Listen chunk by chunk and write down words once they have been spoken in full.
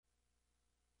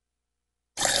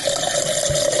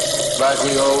Like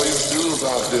we always do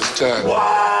about this time.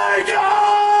 Wake up!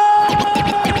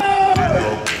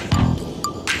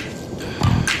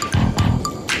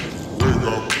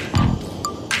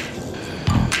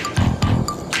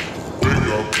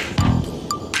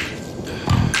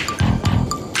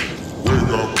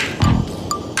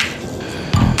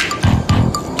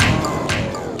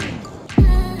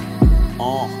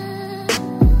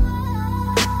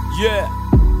 Yeah.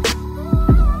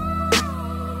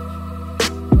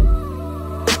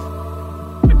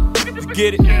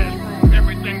 Get it?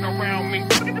 Everything around me.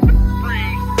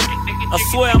 I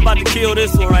swear I'm about to kill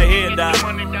this one right here, Doc.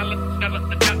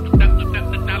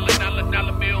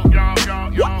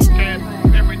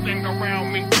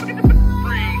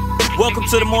 Welcome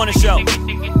to the morning show.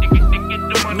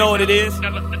 You know what it is?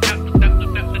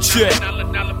 Check.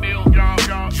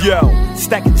 Yo,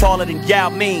 stacking taller than Yao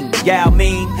Ming.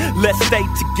 Let's stay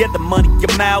together, money,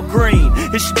 Yamal Green.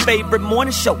 It's your favorite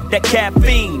morning show, that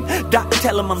caffeine. Doc,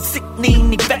 tell him I'm sick,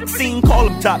 need vaccine. Call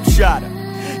him top shotter.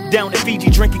 Down in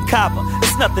Fiji drinking kava.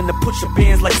 It's nothing to push your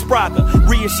pins like Spraga.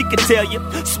 Rhea, she can tell you.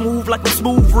 Smooth like I'm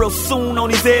smooth real soon.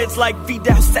 On his heads like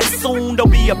Vidal Sassoon.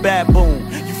 Don't be a baboon,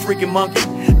 you freaking monkey.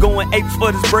 Going apes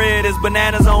for this bread, there's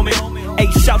bananas on me. Hey,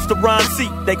 shouts to Ron C,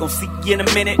 they gon' see you in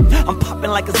a minute. I'm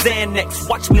popping like a Xanax,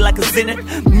 watch me like a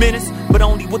Zenith. Menace, but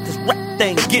only with this rap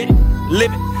thing, get it, live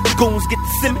it. Goons get the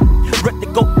simmer, rep to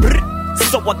go brrr,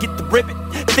 so I get the ribbit.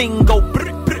 Thing go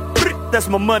brrr, brrr, brrr, that's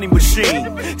my money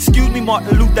machine. Excuse me,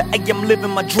 Martin Luther, hey, I'm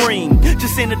living my dream.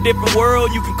 Just in a different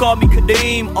world, you can call me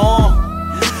Kadeem,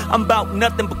 I'm about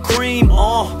nothing but cream,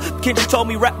 Kendrick told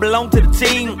me rap belong to the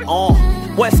team,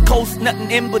 West Coast,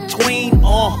 nothing in between,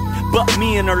 but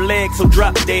me and her legs, so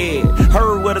drop dead.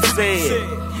 Heard what I said.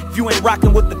 If you ain't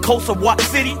rocking with the coast of Watt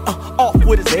City, off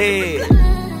with his head.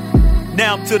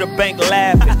 Now I'm to the bank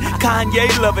laughing. Kanye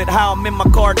love it how I'm in my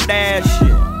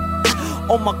Kardashian.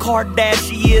 On my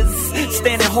Kardashian is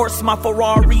standing horse, my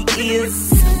Ferrari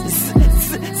is.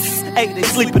 Hey, they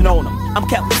sleeping on him. I'm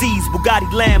counting Z's, Bugatti,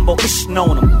 Lambo, ishing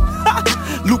on him.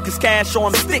 Lucas Cash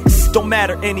on sticks, don't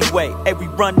matter anyway. Hey, we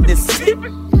run this shit.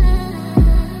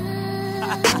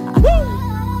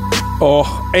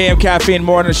 Am Caffeine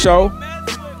Morning Show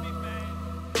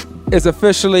is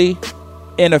officially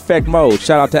in effect mode.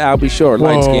 Shout out to Al B. Short,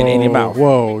 light skin in your mouth.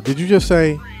 Whoa, did you just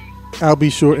say Al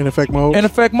B. Short in effect mode? In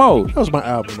effect mode. That was my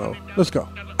album, though. Let's go.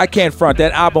 I can't front.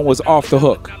 That album was off the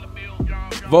hook.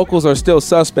 Vocals are still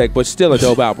suspect, but still a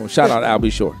dope album. Shout out to Al B.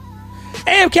 Short.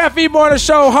 Am Caffeine Morning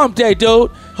Show, hump day,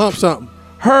 dude. Hump something.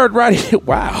 Heard right here.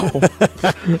 Wow.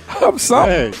 Hump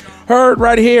something. Hey. Heard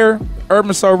right here,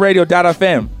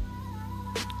 urbansoulradio.fm.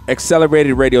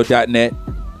 acceleratedраdio.net,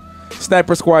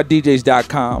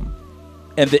 snipersquaddjs.com,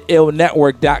 and the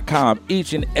illnetwork.com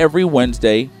each and every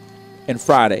Wednesday and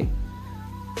Friday,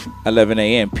 11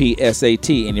 a.m.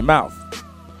 PSAT in your mouth.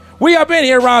 We up in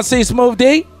here, Ron C. Smooth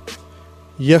D.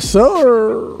 Yes,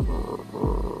 sir.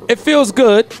 It feels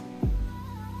good.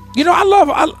 You know,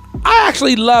 I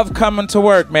actually love coming to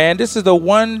work, man. This is the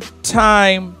one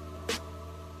time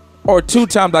or two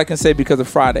times I can say because of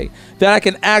Friday that I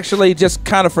can actually just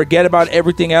kind of forget about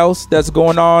everything else that's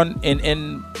going on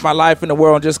in my life in the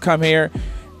world and just come here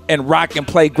and rock and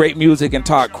play great music and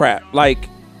talk crap. Like,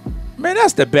 man,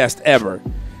 that's the best ever.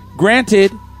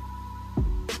 Granted,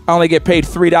 I only get paid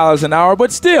 $3 an hour,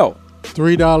 but still.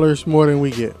 $3 more than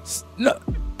we get. No,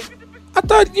 I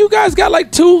thought you guys got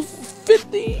like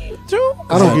 $252.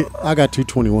 I got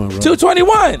 221, bro.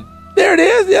 221. There it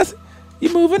is. Yes.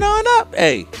 You moving on up.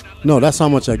 Hey. No, that's how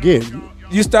much I get.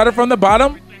 You started from the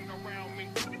bottom?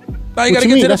 Now you got to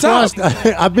get to the top.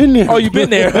 I've been there. Oh, you've been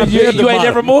there. You ain't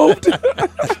never moved?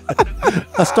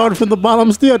 I started from the bottom.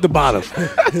 I'm still at the bottom.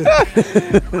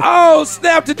 Oh,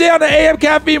 snap. Today on the AM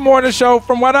Caffeine Morning Show,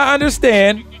 from what I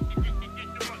understand,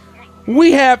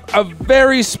 we have a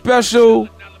very special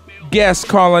guest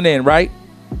calling in, right?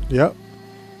 Yep.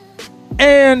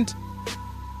 And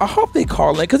I hope they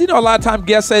call in, because you know a lot of times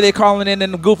guests say they're calling in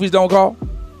and the goofies don't call.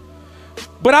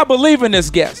 But I believe in this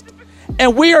guest.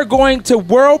 And we are going to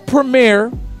world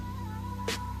premiere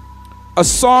a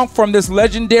song from this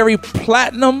legendary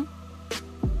platinum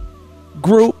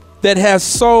group that has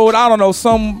sold, I don't know,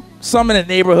 some in the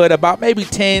neighborhood about maybe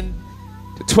 10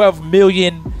 to 12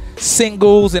 million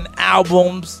singles and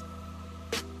albums.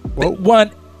 Whoa.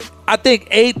 Won, I think,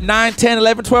 8, 9, 10,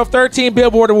 11, 12, 13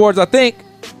 Billboard Awards, I think.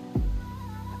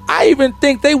 I even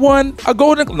think they won a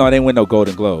Golden Globe. No, they didn't win no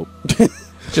Golden Globe.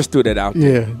 Just threw that out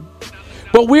there. Yeah.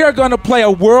 But we are going to play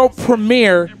a world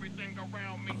premiere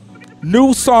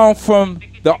new song from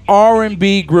the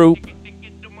R&B group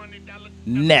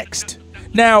Next.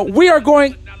 Now, we are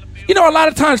going, You know, a lot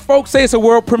of times folks say it's a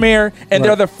world premiere and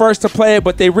they're the first to play it,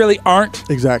 but they really aren't.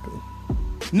 Exactly.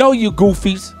 No, you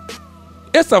goofies.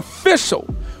 It's official.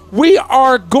 We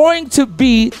are going to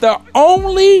be the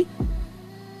only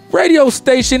radio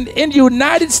station in the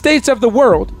United States of the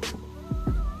world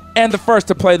and the first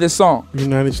to play this song.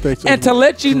 United States. And to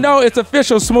let you know it's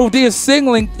official, Smooth D is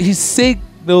signaling. He's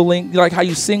signaling, like how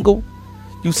you single?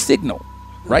 You signal,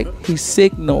 right? He's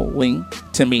signaling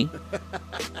to me.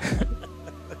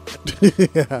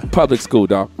 Public school,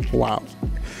 dog. Wow.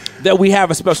 That we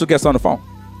have a special guest on the phone.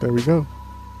 There we go.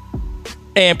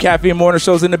 Am Caffeine Morning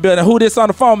Show's in the building. Who this on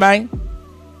the phone, man?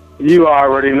 You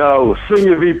already know.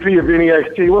 Senior VP of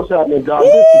NEXT. What's happening, Doc?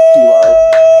 This is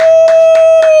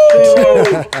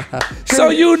T-Lo. So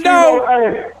you know.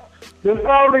 Hey, the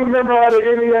founding member of the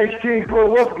NEXT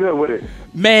crew. What's good with it?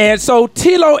 Man, so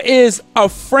T-Lo is a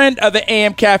friend of the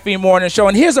Am Caffeine Morning Show.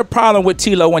 And here's a problem with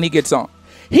T-Lo when he gets on.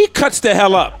 He cuts the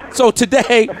hell up. So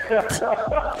today,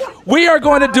 we are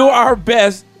going to do our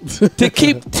best to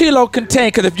keep T-Lo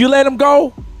contained. Because if you let him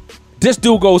go, this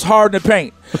dude goes hard in the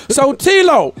paint. So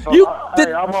T-Lo, I'm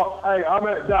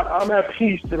at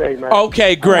peace today, man.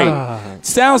 Okay, great.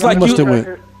 Sounds like he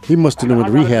must have went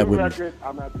to rehab with me.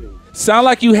 I'm at peace. Sound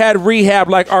like you had rehab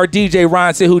like our DJ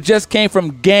Ron said, who just came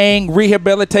from gang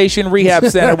rehabilitation rehab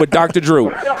center with Dr. Drew.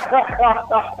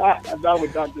 Not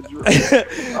with Dr. Drew.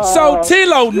 So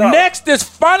T-Lo, Next is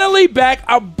finally back,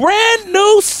 a brand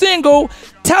new single.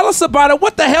 Tell us about it.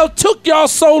 What the hell took y'all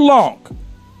so long?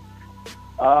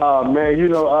 Man,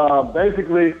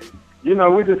 basically,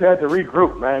 we just had to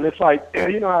regroup, man. It's like,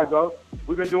 you know how it goes.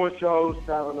 We've been doing shows,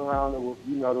 traveling around the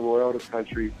world, the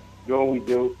country, doing what we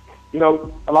do. A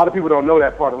lot of people don't know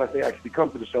that part unless they actually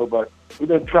come to the show, but we've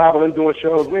been traveling, doing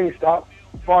shows. We ain't stopped.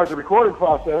 As far as the recording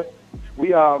process, we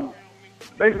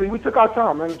took our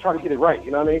time, man, to try to get it right,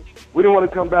 you know what I mean? We didn't want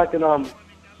to come back and how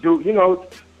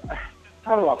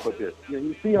do I put this?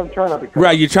 You see, I'm trying to be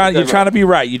right. You're trying to be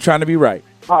right. You're trying to be right.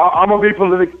 I'm gonna be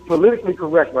politically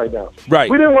correct right now. Right.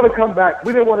 We didn't want to come back.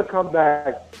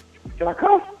 Can I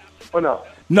cuss or no?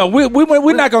 No, we're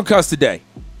not gonna cuss today.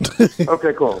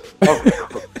 Okay, cool.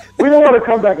 We didn't want to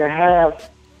come back and half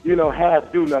do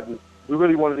nothing. We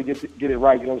really wanted to get it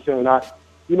right. You know what I'm saying? Not,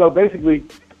 basically,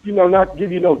 not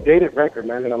give you no dated record,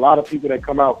 man. And a lot of people that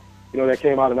come out, that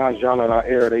came out in our genre, in our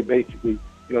era, they basically,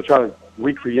 try to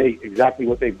recreate exactly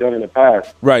what they've done in the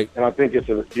past. Right. And I think it's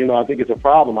a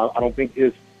problem. I don't think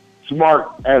it's smart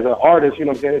as an artist. You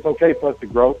know what I'm saying? It's okay for us to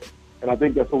grow, and I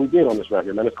think that's what we did on this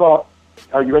record, man. It's called.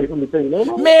 Are you ready for me to say your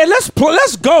name? Man, let's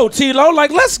go, T-Lo.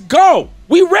 Like, let's go.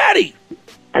 We ready.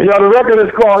 And the record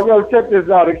is called. Check this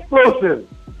out. Explosive.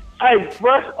 Hey,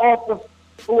 fresh off the.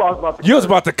 Ooh, I was about to. You was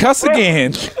about to cuss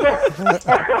again. Fresh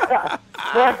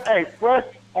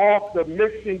off the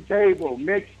mixing table.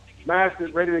 Mixed,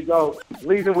 mastered, ready to go.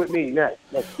 Leaving with me next.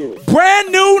 Let's get it.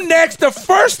 Brand new Next, the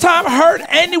first time heard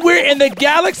anywhere in the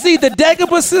galaxy, the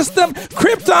Dagobah system,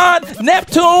 Krypton,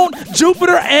 Neptune,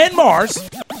 Jupiter, and Mars.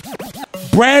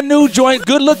 Brand new joint.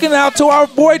 Good looking out to our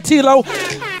boy T-Lo.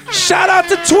 Shout out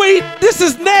to Tweet. This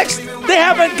is Next. They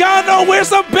haven't gone nowhere.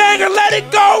 It's a banger. Let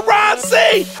it go, Ron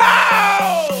C.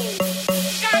 How?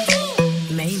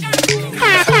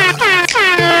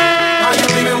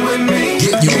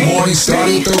 Get your morning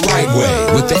started the right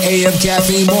way with the AM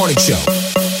Caffeine Morning Show.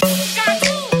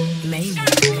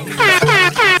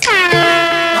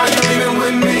 Are you leaving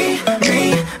with me?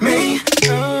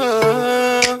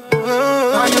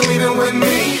 Are you leaving with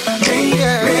me?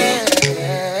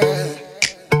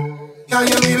 Are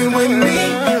you leaving with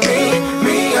me?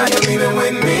 Are you leaving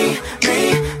with me?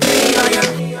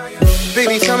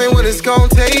 Baby, tell me what it's gonna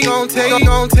take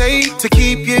to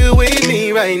keep you with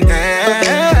me right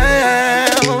now.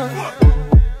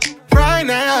 Right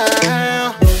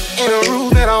now. Ain't a rule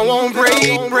that I won't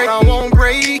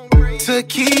break to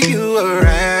keep you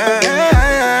around.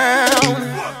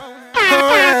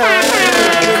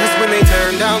 Cause when they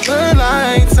turn down the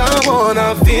lights, I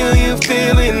wanna feel you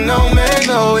feeling. No man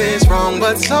know it's wrong,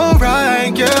 but so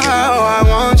right. Girl, how I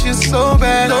want you so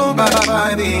bad. So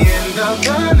by the end of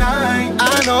the night,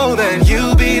 I know that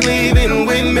you be leaving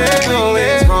with me. No,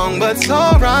 it's wrong, but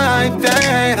so right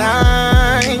that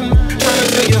I'm trying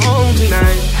to take you home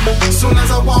tonight. Soon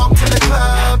as I walk to the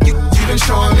club, you've been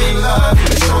showing me love. You've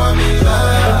been showing me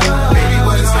love. Baby,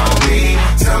 what it's gonna be?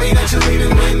 Tell me that you're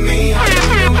leaving with me. Are you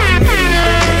leaving with me?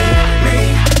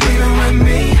 Leaving with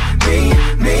me.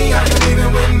 Are you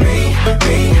leaving with me?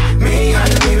 Are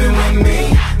you leaving with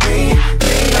me?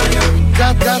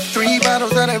 Got 3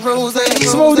 bottles of that rose.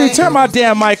 Smoothie, turn my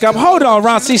damn mic up. Hold on,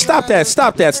 Ron C. Stop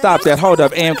that. Hold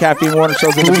up. AM Caffeine Morning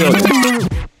Show's in the building.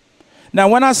 Now,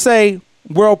 when I say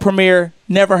World premiere.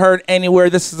 Never heard anywhere.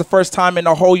 This is the first time in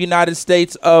the whole United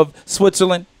States of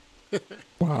Switzerland.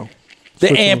 Wow.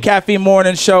 The Am Caffeine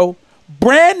Morning Show.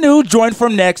 Brand new joint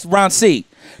from Next, Round C.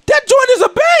 That joint is a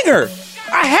banger.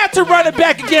 I had to run it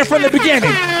back again from the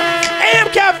beginning. Am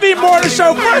Caffeine Morning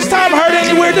Show. First time heard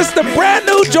anywhere. This is the brand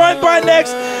new joint by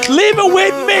Next. Leave it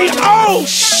with me. Oh,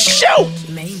 shoot.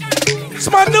 It's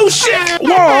my new shit.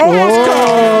 Whoa.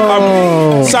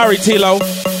 Sorry, Tilo.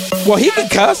 Well, he can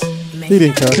cuss. He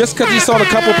didn't cuss. Just because he sold a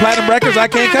couple platinum records, I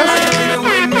can't cuss?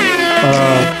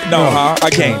 I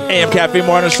can't. Am Caffeine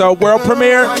Morning Show, world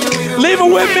premiere. Leave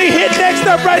it with me. Hit Next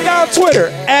up right now on Twitter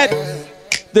at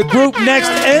the group Next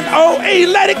NOE.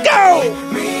 Let it go.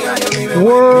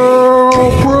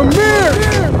 World premiere.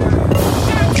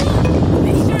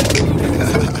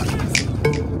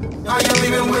 Are you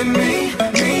leaving with me?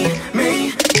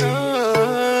 Me?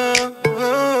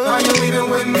 Are you leaving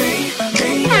with me?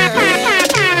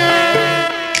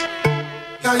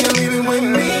 Are you leaving with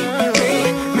me?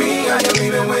 Are you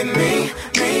leaving with me?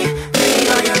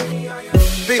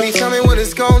 Baby, tell me what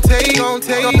it's gonna take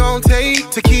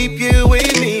to keep you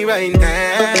with me right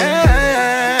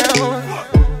now.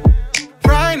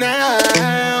 Right now.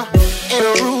 In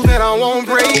a rule that I won't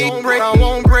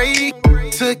break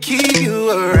to keep you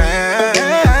around.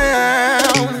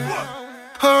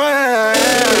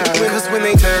 Cause when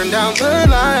they turn down the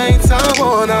lights, I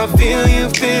wanna feel you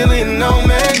feeling. No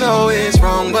man know it's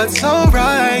wrong, but so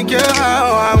right, girl.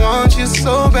 I want you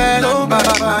so bad.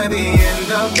 By the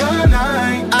end of the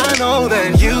night, I know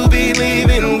that you be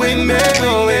leaving with me.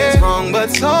 No, it's wrong, but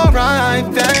so right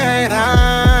that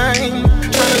I'm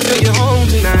trying to take you home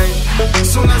tonight.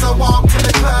 As soon as I walk to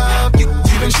the club,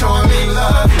 you've been showing me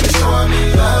love.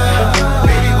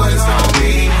 Baby, what it's gonna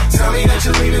be? Tell me that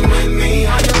you're leaving with me.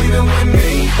 Are you leaving with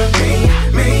me?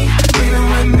 Me, leaving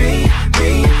with me.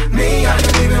 Me, are you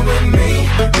leaving with me?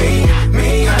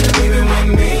 Me, are you leaving with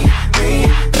me? Me,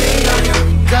 are you?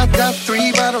 Got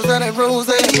 3 bottles of that rose.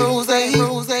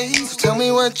 So tell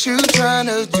me what you trying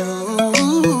to do.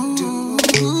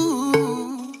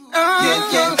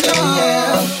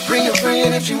 Yeah. Bring a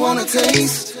friend if you wanna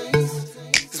taste.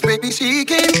 Cause baby, she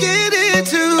can get it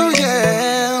too,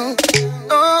 yeah.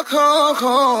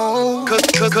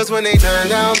 Cause when they turn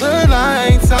down the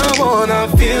lights, I wanna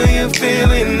feel you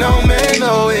feeling. No man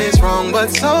know it's wrong, but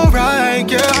so right,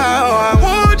 girl. I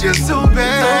want you so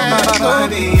bad. By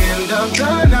the end of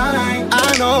the night,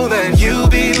 I know that you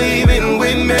be leaving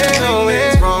with me. No,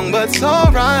 it's wrong, but so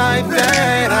right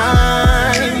that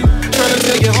I'm trying to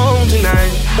take you home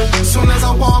tonight. As soon as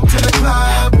I walk to the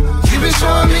club, you've been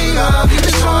showing me love. Baby,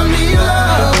 what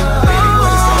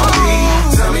it's gonna be?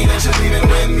 Tell me that you're leaving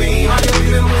with me. Are you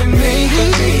leaving with me?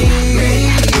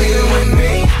 Leaving with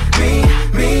me.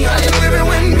 Are you leaving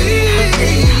with me?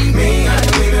 Are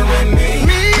you leaving with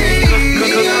me?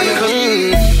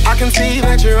 I can see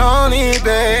that you're on it,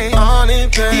 babe.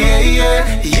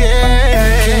 Yeah.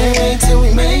 Can't wait till we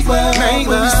make love. When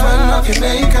we sweating off your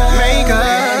makeup.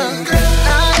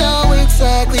 I know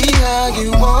exactly how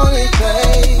you want it,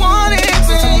 babe.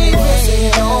 So tell me what's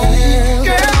it on here.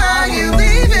 Girl, are you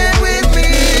leaving with me?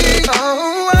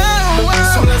 Oh. As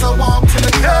soon as I walk to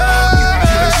the club,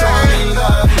 you've been showing me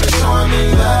love.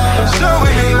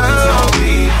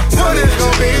 What it's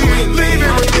gonna be?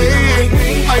 Leaving with me.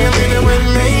 Are you leaving with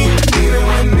me? Leaving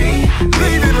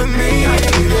with me.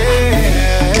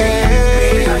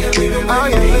 Are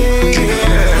you leaving?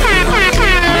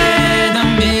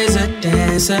 Rhythm is a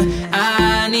dancer. I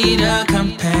need a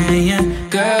companion.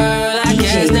 Girl, I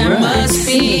guess that must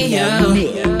be you.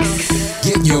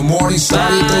 Get your morning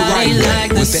started the right way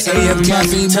with the AM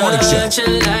Caffeine Morning Show. Touch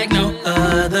it like no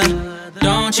other.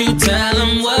 Don't you tell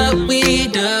them what we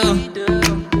do.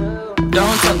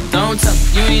 Don't tell them,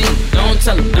 you ain't need. Don't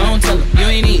tell them, you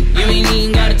ain't need. You ain't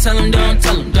even gotta tell them, don't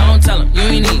tell them, you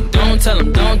ain't need. Don't tell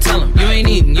them, you ain't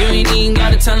even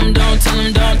gotta tell them, don't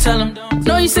tell them.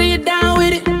 No, you say you're down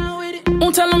with it.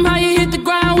 Won't tell them how you hit the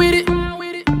ground with it.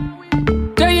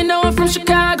 Girl, you know I'm from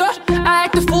Chicago. I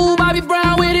act a fool, Bobby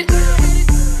Brown with it.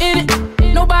 In it,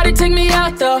 nobody take me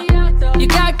out though. You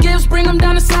got gifts, bring them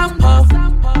down to South Pole.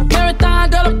 Marathon,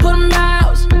 girl, I put them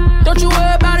out. Don't you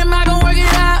worry about him, I gon' work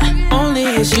it out. Only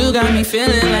it's you got me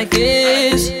feeling like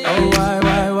this. Oh, why?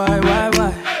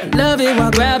 Love it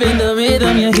while grabbing the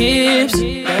rhythm, your hips.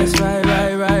 That's right.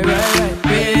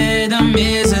 Rhythm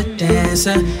is a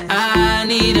dancer. I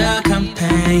need a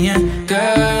companion.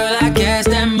 Girl, I guess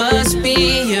that must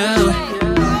be you.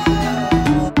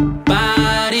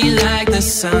 Body like the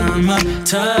summer,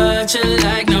 touch it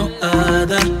like no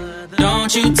other.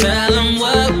 Don't you tell them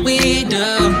what we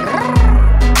do.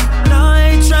 No,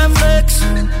 I ain't tryna flex.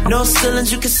 No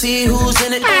ceilings, you can see who's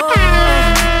in it. Oh,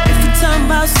 if you're talking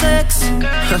about sex,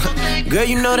 girl,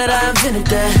 you know that I invented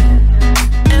that.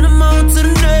 And I'm on to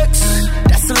the next.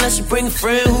 That's unless you bring a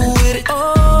friend who with it.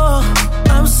 Oh,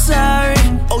 I'm sorry.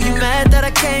 Oh, you mad that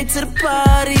I came to the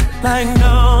party? Like,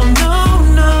 no, no,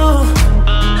 no.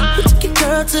 You took your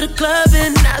girl to the club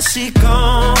and now she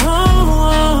gone.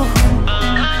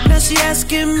 Now she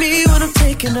asking me when I'm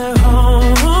taking her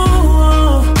home.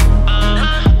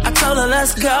 I told her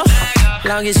let's go,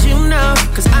 long as you know,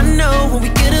 cause I know when we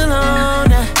get alone.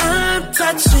 Now I'm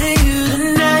touching you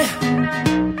tonight.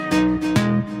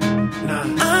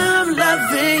 I'm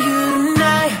loving you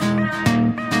tonight.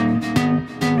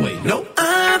 Wait, no,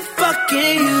 I'm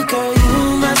fucking you, girl.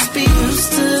 You must be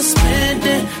used to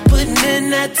spending, putting in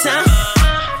that time.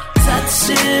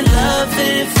 Touching,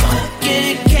 loving,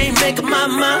 fucking, can't make up my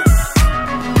mind.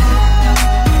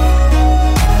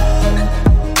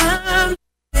 I'm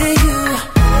loving you.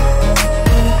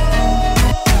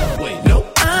 Wait, no,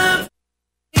 I'm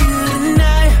you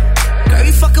tonight. Girl,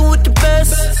 you fucking with the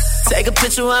best. Take a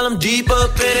picture while I'm deep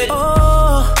up in it.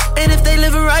 Oh, and if they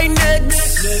living right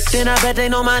next, then I bet they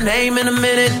know my name in a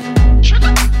minute.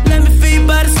 Let me feel your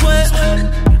body sweat.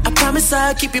 I promise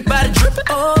I'll keep your body dripping.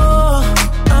 Oh,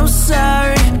 I'm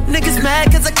sorry, niggas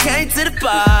mad cause I came to the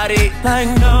party. Like,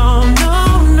 no,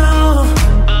 no, no.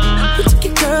 You took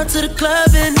your girl to the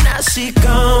club and now she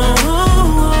gone.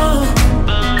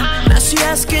 Now she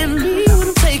asking me when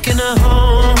I'm taking her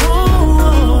home.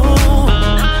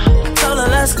 I told her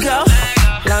let's go,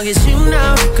 long as you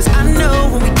know, cause I know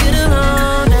when we get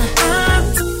alone.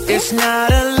 It's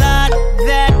not a lot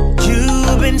that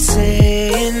you've been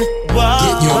saying. Whoa,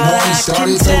 get your morning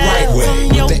started the right way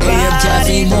with the AM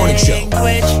Caffeine Morning Show.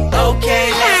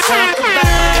 Okay, let's talk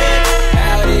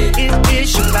about it.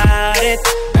 It's about it.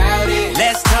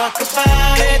 Let's talk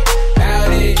about it.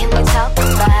 You can talk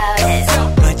about it.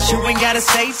 But you ain't gotta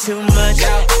say too much.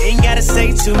 Ain't gotta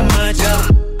say too much.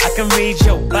 I can read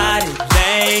your body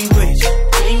language.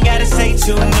 You ain't gotta say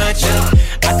too much.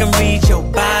 I can read your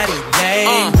body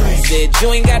language. Said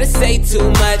you ain't gotta say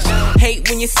too much. Hate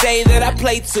when you say that I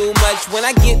play too much. When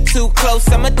I get too close,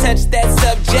 I'ma touch that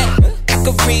subject. I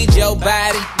can read your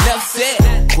body, enough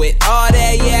said. Quit all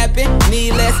that yapping,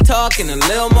 need less talking, a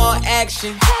little more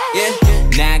action. Yeah,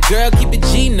 now girl, keep it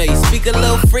G, know you speak a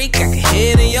little freak, I can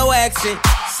hear it in your accent.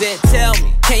 Said, tell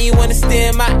me, can you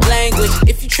understand my language?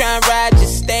 If you try and ride,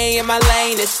 just stay in my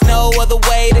lane. There's no other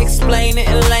way to explain it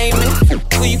in layman.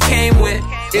 Who you came with?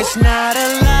 It's not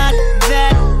a lot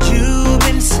that you've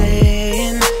been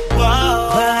saying, whoa,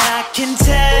 but I can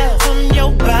tell from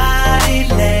your body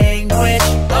language.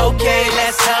 Okay,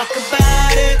 let's talk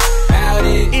about it.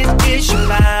 It's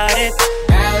about it.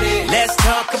 Let's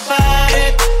talk about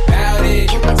it.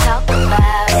 You can talk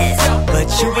about it. But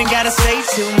you ain't gotta say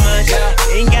too much.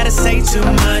 Ain't gotta say too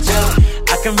much.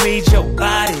 I can read your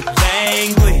body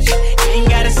language. You ain't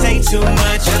gotta say too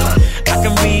much. I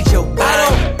can read your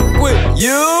body. With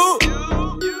you,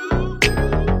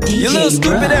 you little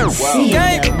stupid ass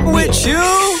game with you.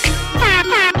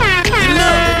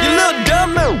 You little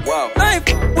dumb man. Ain't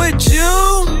with you.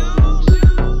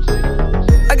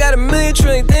 I got a million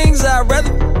trillion things I'd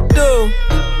rather do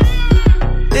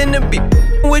than to be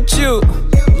with you.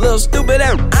 Little stupid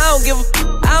ass. I don't give a.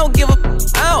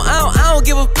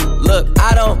 Look,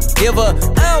 I don't give a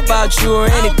about you or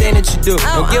anything that you do.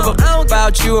 Don't give a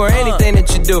about you or anything that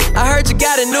you do. I heard you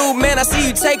got a new man, I see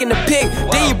you taking the pic.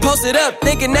 Then you post it up,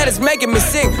 thinking that it's making me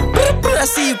sick. I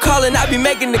see you calling, I be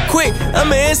making it quick.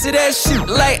 I'ma answer that shit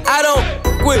like I don't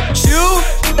with you.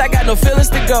 I got no feelings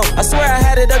to go. I swear I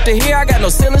had it up to here, I got no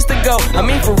ceilings to go. I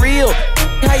mean for real,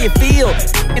 how you feel?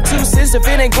 Get 2 cents if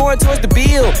it ain't going towards the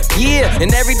bill. Yeah,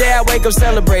 and every day I wake up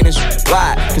celebrating.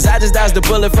 Why? Cause I just dodged a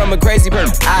bullet from a crazy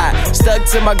person. I stuck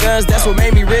to my guns, that's what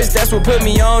made me rich. That's what put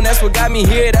me on, that's what got me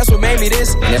here. That's what made me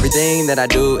this. And everything that I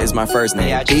do is my first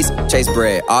name. Chase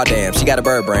bread, aw damn, she got a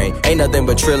bird brain. Ain't nothing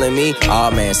but trilling me, aw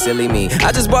man, silly me.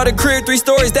 I just bought a crib, 3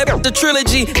 stories, that the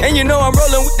trilogy. And you know I'm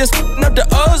rolling with this up the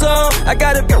ozone. I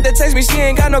got a that text me, she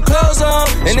ain't got no clothes on.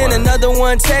 And then another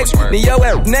one text me, yo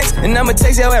ass next. And I'ma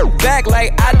text your ass back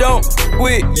like I don't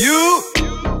with you.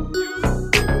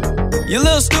 You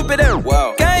little stupid ass.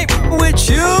 Game with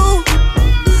you.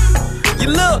 You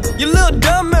little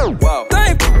dumb man.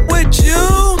 Game with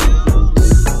you.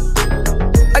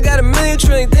 I got a million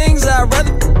trillion things I'd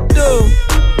rather do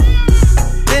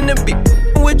than to be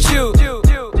with you.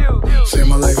 Say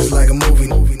my life is like a movie.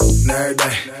 Every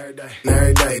day.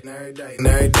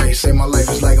 Say my life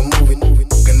is like a movie.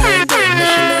 And every day,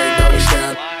 mission every doggy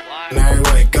style. And every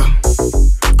way, go.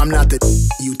 I'm not the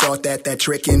you thought that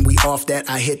trickin', we off that,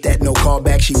 I hit that, no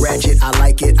callback, she ratchet, I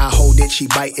like it, I hold it, she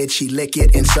bite it, she lick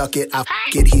it and suck it, I f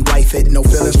it, he wife it, no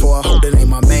feelings for a hold it, ain't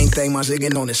my main thing, my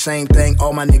ziggin' on the same thing,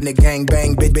 all my nigga gang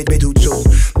bang, bit do too,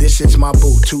 this is my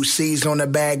boo, 2 C's on the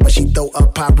bag, but she throw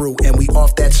up pop root, and we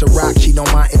off that Ciroc, she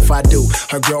don't mind if I do,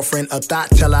 her girlfriend a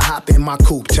thought, tell her hop in my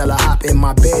coupe, tell her hop in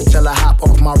my bed, tell her hop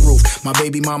off my roof, my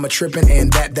baby mama trippin'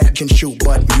 and that can shoot,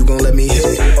 but you gon' let me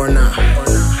hit it or not?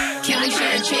 Can we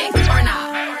share a chick or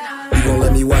not? You gon'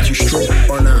 let me watch you strip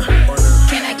or not?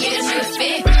 Can I get a new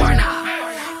fit or not?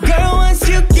 Girl, once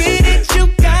you get it, you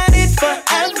got it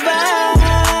forever.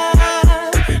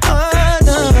 Oh,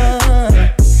 no.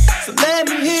 So let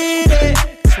me hit it.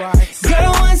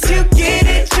 Girl, once you get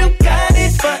it, you got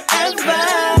it forever.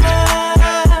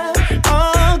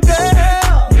 Oh,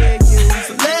 girl.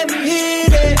 So let me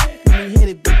hit it.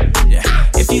 Yeah.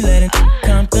 If you let it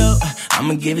come through,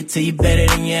 I'ma give it to you better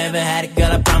than you ever had it,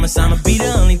 girl. I promise I'ma be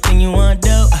the only thing you want to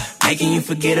do. Making you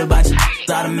forget about your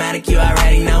it's automatic, you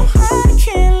already know. I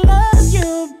can love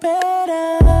you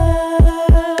better.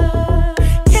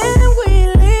 Can we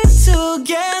live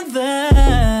together?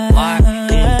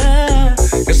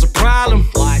 It's a problem.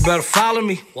 You better follow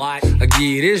me. I give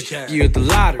you this, you at the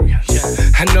lottery.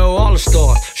 I know all the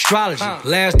stars, astrology.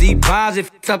 Last deposit,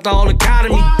 up the whole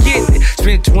economy. Get it.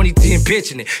 Spent 2010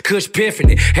 pitching it, Kush piffing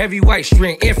it. Heavyweight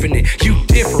string infinite. You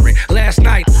different. Last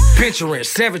night, picturing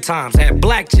 7 times. Had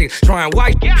black chicks trying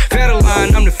white.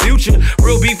 Federline, I'm the future.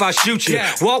 Real beef, I shoot you.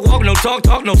 Walk, no talk,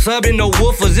 no subbing, no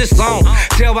woofers. This song.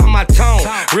 Tell by my tone.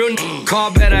 Real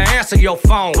call, better answer your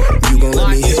phone. You gon' let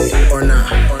me hit it or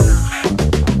not?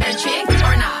 A chick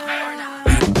or not?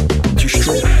 You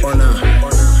strip or not?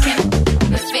 Can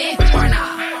we fit or not?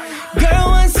 Girl,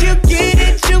 once you get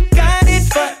it, you got it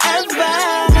forever.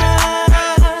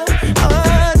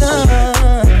 Oh, no.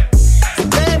 So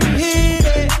let me hit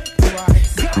it.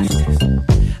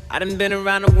 I done been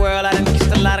around the world, I done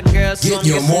kissed a lot of girls. Get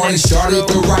your morning started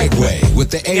the right way with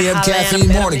the AM Caffeine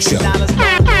Morning Show.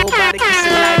 Nobody kiss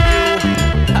it like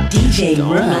you. DJ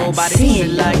Don't nobody kiss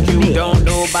it like you. Don't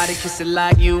nobody kiss it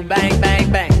like you. Bang, bang,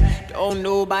 bang. Don't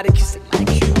nobody kiss it like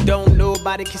you. Don't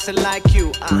nobody kiss it like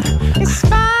you. It's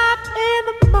 5 in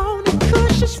the morning,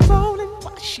 Kush is rolling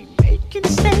while she making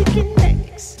steak and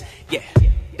eggs. Yeah.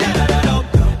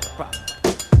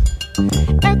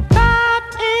 At 5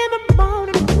 in the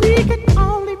morning, we can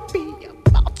only be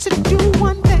about to do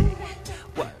one thing.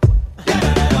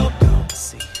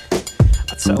 See,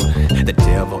 I told her the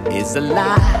devil is a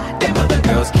lie. Them other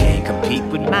girls can't compete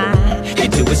with mine. You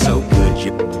do it so good,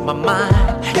 you my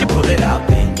mind. You pull it out,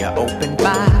 then you open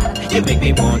wide. You make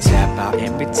me want to tap out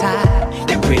every time.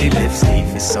 Your pretty lips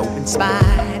leave is so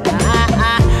inspired.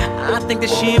 I think that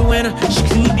she a winner. She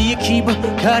could be a keeper,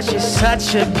 cause she's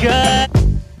such a good.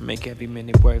 Make every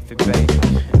minute worth it, baby.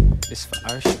 This for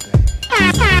Ursha, baby.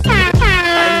 I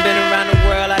done been around the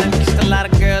world, I done kissed a lot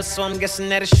of girls, so I'm guessing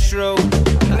that it's true.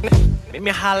 Make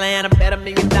me holler and I bet $1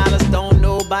 million. Don't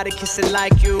nobody kiss it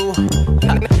like you.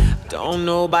 Don't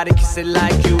nobody kiss it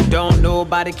like you. Don't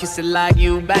nobody kiss it like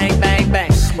you. Bang, bang,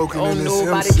 bang. Don't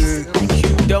nobody kiss it like you.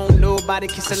 Don't nobody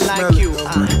kiss it like you.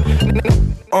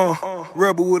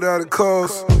 Rebel without a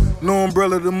cause. No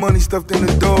umbrella, the money stuffed in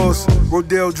the doors.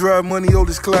 Rodale Drive, money,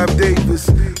 oldest Clive Davis.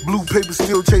 Blue paper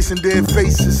still chasing dead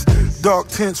faces. Dark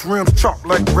tints, rims chopped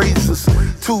like razors.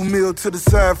 2 mil to the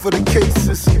side for the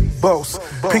cases. Boss,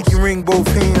 pinky ring both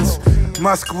hands.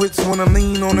 Moskowitz wanna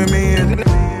lean on him in.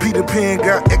 Peter Pan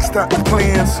got X'd out the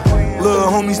plans. Little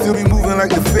homie still be moving like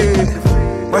the Fed.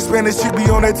 My Spanish chick be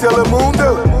on that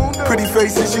Telemundo. Pretty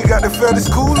faces, she got the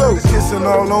fattest culo. Kissing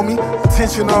all on me,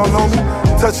 attention all on me.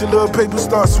 Touch a little paper,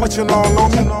 start switching all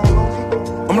on me.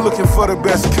 I'm looking for the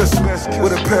best kisser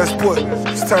with a passport.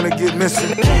 It's time to get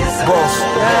missing. Boss.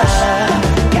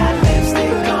 Got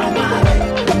lipstick on my lip.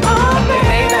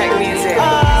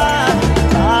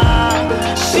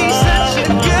 She's such a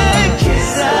good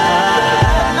kisser.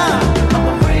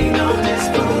 I'ma rain on this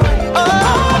food.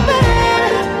 Oh,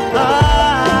 baby.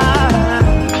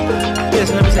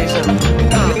 Listen, let me say something.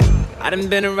 I done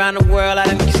been around the world, I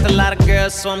done kissed a lot of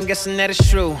girls, so I'm guessing that it's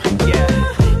true. Yeah.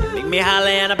 Make me holler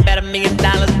and I bet $1 million.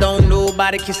 Don't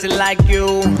nobody kiss it like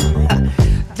you.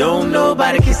 Don't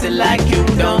nobody kiss it like you.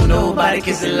 Don't nobody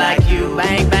kiss it like you.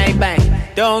 Bang, bang, bang.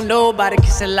 Don't nobody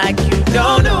kiss it like you.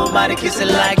 Don't nobody kiss it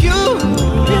like you.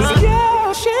 This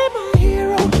girl, she my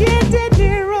hero. Get De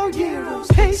Niro, euros,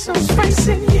 pesos, francs,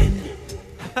 and yen.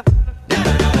 I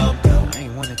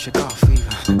ain't want to check off either.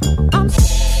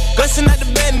 Bustin' at the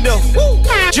bando.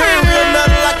 Jury real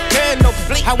nothing like a candle.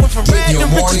 I went from red Your to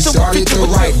morning riches to started the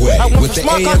right way with the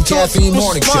AM Caffeine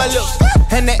Morning Show.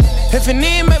 And that if it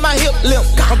need make my hip limp.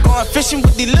 I'm going fishing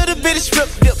with these little bitty strip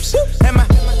dips. And my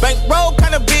bankroll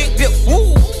kinda big dip.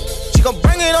 Woo. She gon'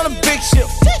 bring it on a big ship.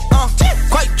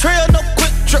 Quite trail, no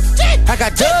quick trip. I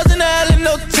got dubs in the alley,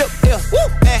 no tip. Yeah.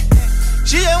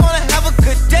 She just wanna have a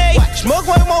good day. Smoke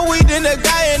way more weed than the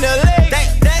guy in LA.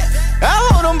 I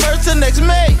hold them birds till next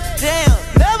May. Damn.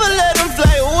 Never let them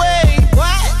fly away.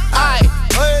 What? Hey.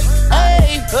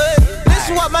 This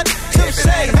is what my tips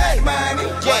say.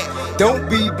 Yeah. Don't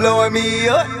be blowing me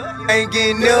up. Ain't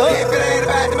getting up. If it ain't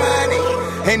about the money.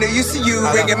 Ain't no use to you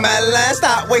ringing my line.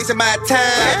 Stop wasting my time.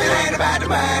 If it ain't about the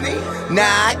money.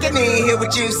 Nah, I can't even hear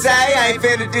what you say. I ain't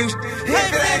finna do. If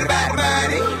it ain't about the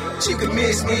money, you can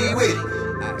miss me with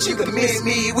it. You can miss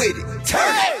me with it. Turn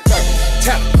it.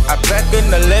 I pack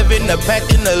in 11, I pack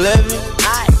in 11.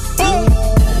 Boom.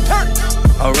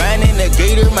 I'm riding in the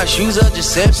gator, my shoes are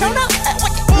just 7.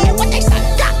 What they say?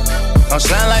 I'm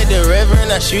slime like the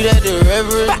Reverend, I shoot at the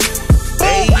Reverend.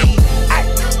 Hey,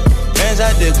 hands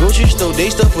out the grocery store, they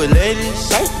stuff with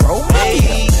ladies.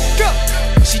 Hey,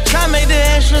 she try make the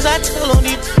extras, I tell on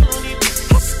it.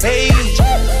 Hey,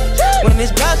 when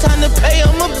it's about time to pay,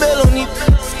 I'ma bill on it.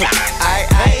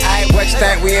 What you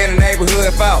think we in the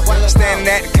neighborhood for? Standing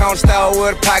at the corner store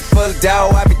with a pocket full of dough.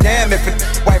 I be damned if it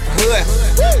wipe a hood.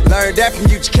 Learned that from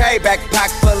UGK, back a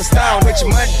pocket full of stone. With your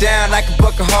money down like a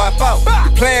buck of hard folk.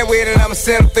 You playing with it, I'ma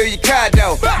send them through your car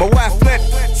door. My wife flip,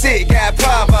 see, got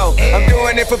Pavo. I'm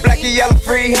doing it for black and yellow,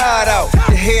 free hardo.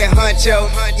 The head honcho,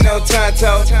 no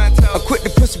tonto. I'm quick to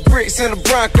put some bricks in the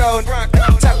Bronco.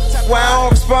 Talk why I don't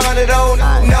respond to those.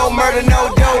 No murder, no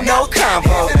dough, no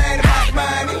combo.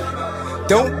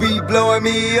 Don't be blowing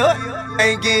me up,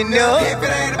 ain't getting up. If it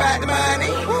ain't about the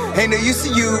money, ain't no use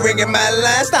to you ringing my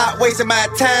line. Stop wasting my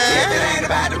time. If it ain't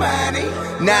about the money,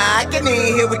 nah, I can't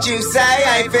even hear what you say.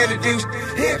 I ain't finna do.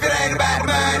 If it ain't about the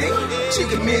money, she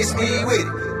can miss me with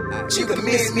it. She can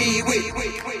miss me with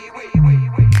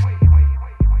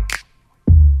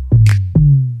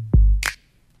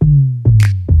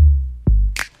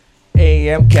it.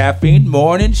 Am Caffeine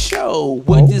Morning Show.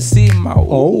 Would you see my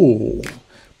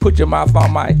put your mouth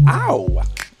on my ow.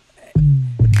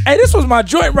 Hey, this was my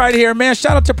joint right here, man.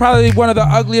 Shout out to probably one of the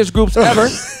ugliest groups ever.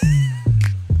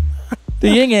 The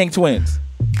Yin Yang Twins.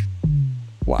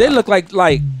 Wow. They look like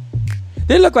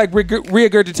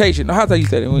regurgitation. How's that you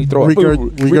said it when you throw up?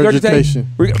 Regurgitation.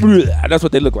 That's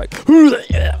what they look like.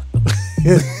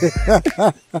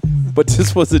 But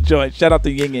this was a joint. Shout out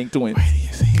to Yin Yang Twins. Where do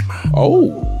you see my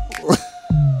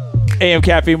AM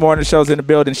Caffeine Morning Show's in the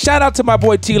building. Shout out to my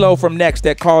boy T-Lo from Next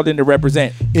that called in to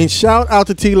represent. And shout out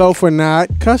to T-Lo for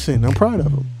not cussing. I'm proud of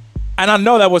him. And I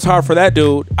know that was hard for that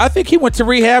dude. I think he went to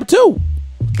rehab too.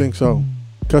 I think so.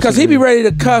 Because he be ready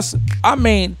to cuss. I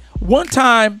mean, one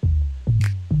time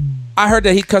I heard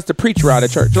that he cussed the preacher out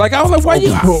at church. Like, I was like, why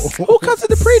you? Who cussed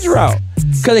the preacher out?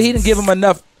 Because he didn't give him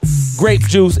enough grape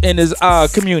juice in his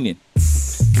communion.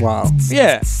 Wow.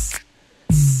 Yeah.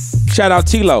 Shout out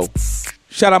T-Lo.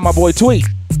 Shout out my boy Tweet.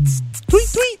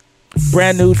 Tweet.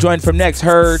 Brand new joint from Next.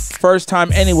 Heard first time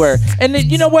anywhere. And then,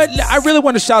 you know what? I really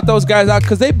want to shout those guys out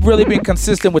because they've really been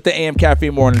consistent with the AM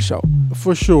Caffeine Morning Show.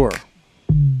 For sure.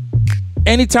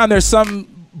 Anytime there's some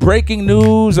breaking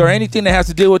news or anything that has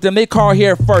to deal with them, they call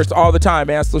here first all the time,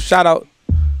 man. So shout out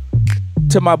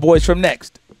to my boys from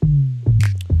Next.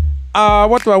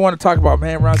 What do I want to talk about,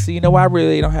 man, Ron? See, you know what? I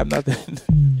really don't have nothing.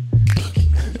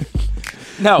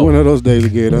 No. One of those days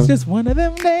again, huh? It's just one of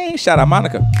them days. Shout out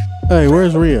Monica. Hey,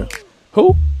 where's Rhea?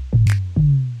 Who?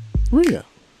 Rhea.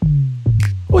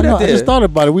 I just thought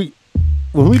about it. When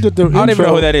we did the intro, I don't even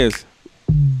know who that is.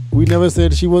 We never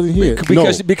said she wasn't here.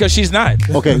 Because she's not.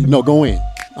 Okay, no, go in.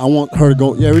 I want her to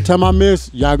go. Yeah, every time I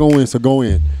miss, y'all go in, so go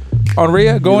in. On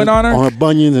Rhea? Go in on her? On her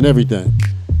bunions and everything.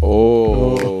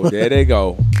 Oh, there they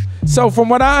go. So from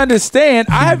what I understand,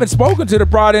 I haven't spoken to the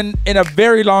broad in a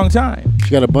very long time. She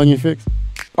got a bunion fix?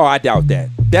 Oh, I doubt that.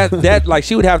 That like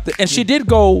she would have to, and she did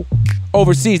go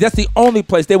overseas. That's the only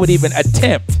place they would even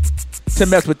attempt to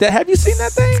mess with that. Have you seen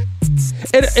that thing?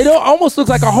 It almost looks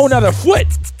like a whole nother foot.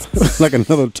 Like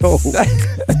another toe.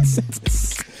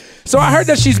 So I heard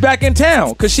that she's back in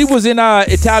town because she was in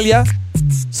Italia,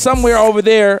 somewhere over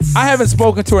there. I haven't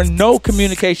spoken to her. No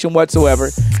communication whatsoever.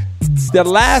 The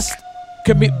last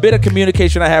bit of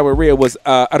communication I had with Rhea was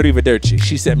arrivederci.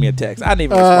 She sent me a text. I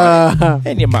didn't even respond.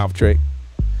 In your mouth, Trick.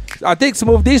 I think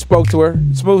Smooth D spoke to her.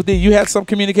 Smooth D, you had some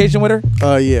communication with her?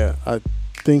 Yeah. I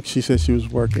think she said she was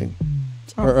working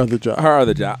her other job. Her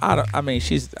other job. I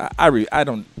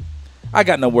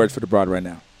got no words for the broad right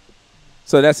now.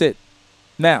 So that's it.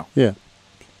 Now. Yeah.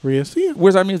 Rhea, see ya.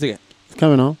 Where's our music at? It's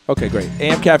coming on. Okay, great.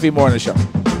 AM Caffeine Morning Show.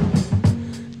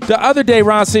 The other day,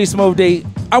 Ron C. Smooth D,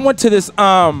 I went to this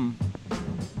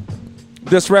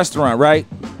restaurant, right?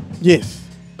 Yes.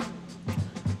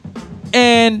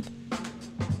 And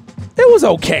it was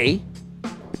okay.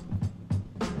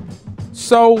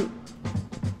 So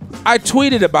I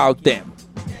tweeted about them.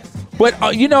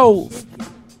 But you know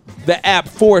the app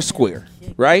Foursquare,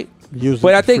 right?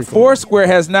 But I think Foursquare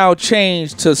has now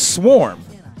changed to Swarm.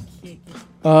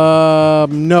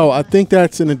 No, I think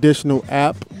that's an additional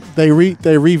app. They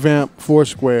revamp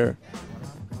Foursquare,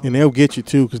 and they'll get you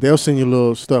too, because they'll send you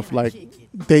little stuff like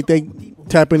they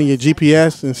tap into your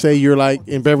GPS and say you're like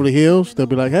in Beverly Hills. They'll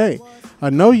be like, hey, I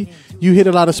know you hit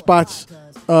a lot of spots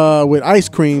with ice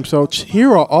cream, so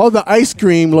here are all the ice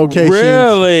cream locations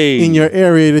in your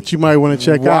area that you might want to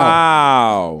check out.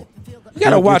 Wow. You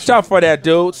got to watch out for that,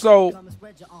 dude. So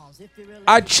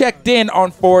I checked in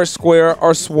on Foursquare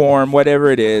or Swarm, whatever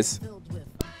it is.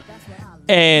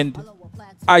 And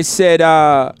I said,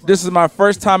 this is my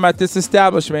first time at this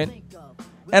establishment.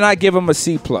 And I give them a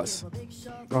C+.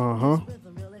 Uh-huh.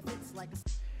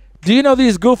 Do you know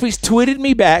these goofies tweeted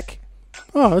me back?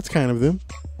 Oh, that's kind of them.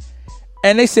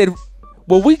 And they said,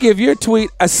 well, we give your tweet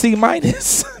a C-. Wow.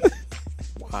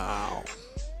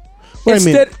 Wait a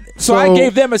minute. So I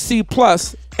gave them a C+,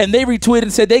 and they retweeted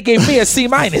and said they gave me a C-.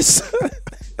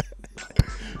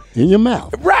 In your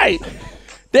mouth. Right.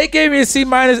 They gave me a C-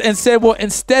 and said, well,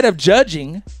 instead of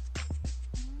judging,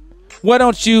 why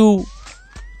don't you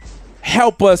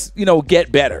help us,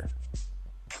 get better?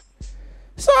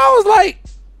 So I was like,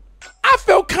 I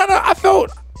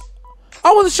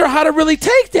wasn't sure how to really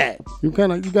take that. You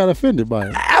got offended by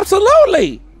it.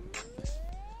 Absolutely.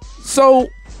 So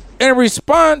in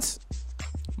response,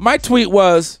 my tweet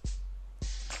was,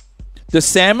 the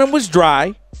salmon was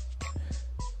dry,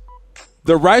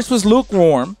 the rice was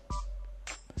lukewarm,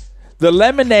 the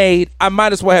lemonade, I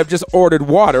might as well have just ordered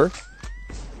water.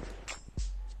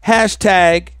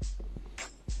 Hashtag,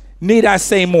 need I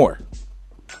say more?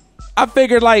 I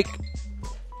figured, like,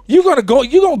 you gonna go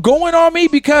in on me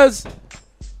because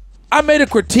I made a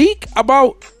critique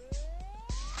about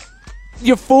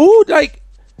your food? Like,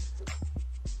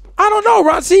 I don't know,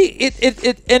 Ron. See,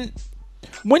 and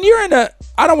when you're in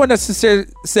I don't want to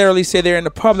necessarily say they're in the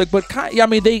public, but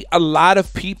a lot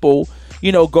of people,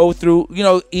 go through,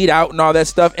 eat out and all that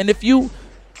stuff. And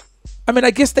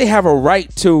I guess they have a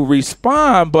right to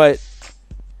respond, but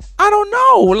I don't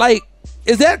know. Like,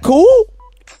 is that cool?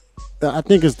 I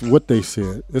think it's what they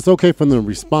said. It's okay for them to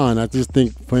respond. I just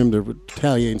think for him to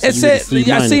retaliate and say,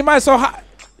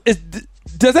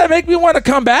 does that make me want to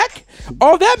come back?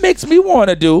 All that makes me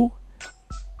want to do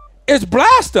is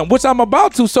blast them, which I'm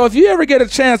about to. So if you ever get a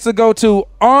chance to go to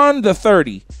On the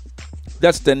 30,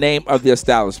 that's the name of the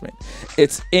establishment.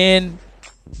 It's in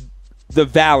the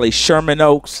Valley, Sherman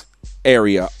Oaks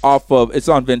area. It's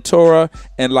on Ventura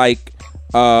and Van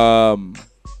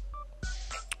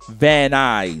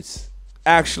Nuys.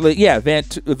 Actually, yeah,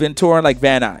 Ventura and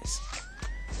Van Nuys.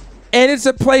 And it's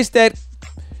a place that,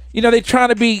 they're trying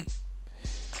to be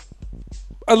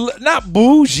not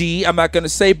bougie, I'm not going to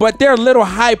say, but they're a little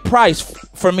high price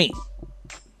for me.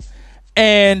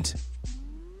 And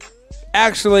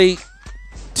actually,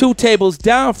 2 tables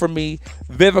down from me,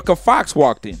 Vivica Fox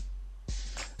walked in.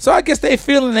 So I guess they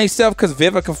feeling themselves because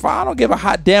Vivica Fox, I don't give a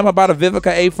hot damn about a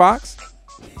Vivica A. Fox.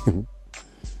 And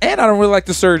I don't really like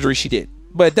the surgery she did.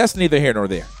 But that's neither here nor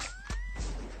there.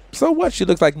 So what? She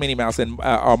looks like Minnie Mouse and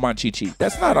Armand Chi-Chi.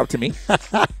 That's not up to me.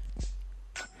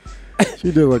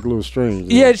 She did look a little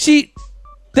strange. Yeah,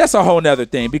 that's a whole nother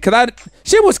thing because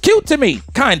she was cute to me,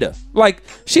 kind of. Like,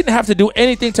 she didn't have to do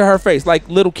anything to her face, like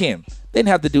Little Kim. They didn't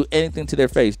have to do anything to their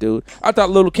face, dude. I thought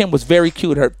Little Kim was very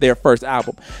cute, their first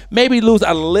album. Maybe lose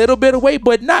a little bit of weight,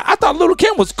 but not. I thought Little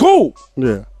Kim was cool.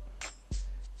 Yeah.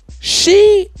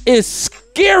 She is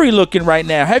scary looking right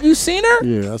now. Have you seen her?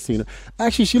 Yeah, I've seen her.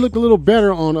 Actually, she looked a little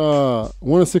better on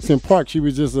 106 in Park. She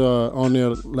was just on there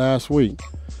last week.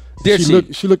 Did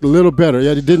she? She looked a little better.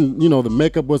 Yeah, it didn't, the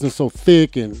makeup wasn't so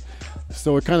thick, and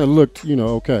so it kind of looked,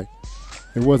 okay.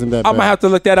 It wasn't that bad. I'm going to have to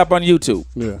look that up on YouTube.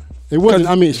 Yeah. It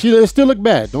wasn't, it still looked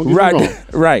bad. Don't get me wrong.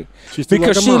 Right. She still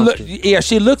because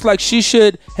she looked like she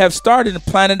should have started in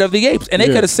Planet of the Apes, and they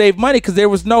could have saved money because they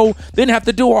didn't have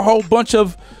to do a whole bunch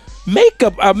of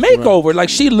makeover. Right. Like,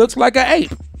 she looks like an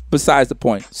ape. Besides the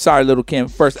point. Sorry, Little Kim.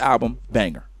 First album,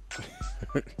 banger.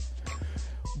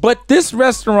 But this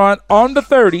restaurant on the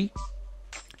 30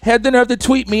 had the nerve to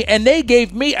tweet me, and they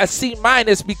gave me a C-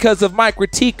 because of my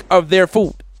critique of their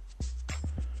food.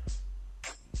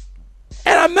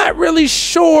 And I'm not really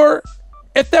sure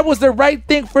if that was the right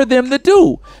thing for them to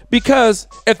do, because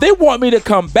if they want me to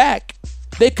come back,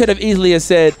 they could have easily have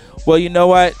said, well, you know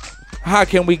what? how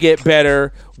can we get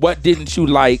better? What didn't you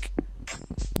like?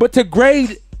 But to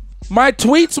grade my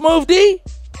tweets, Move D,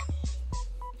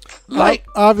 like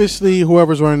obviously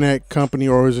whoever's running that company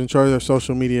or is in charge of their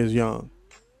social media is young.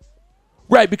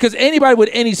 Right, because anybody with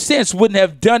any sense wouldn't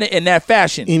have done it in that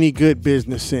fashion. Any good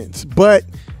business sense. But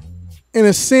in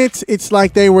a sense, it's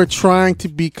like they were trying to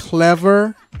be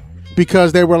clever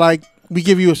because they were like, we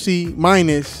give you a C-,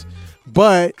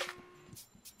 but,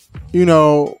 you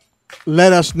know,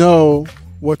 let us know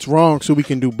what's wrong so we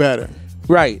can do better.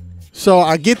 Right. So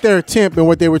I get their attempt and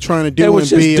what they were trying to do. It was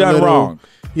just be done wrong.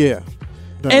 Yeah.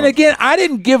 And again, I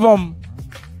didn't give them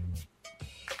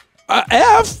a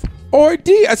F or a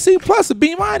D, a C+, a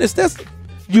B-. That's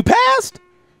you passed.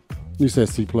 You said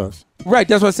C+. Right,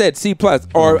 that's what I said. C+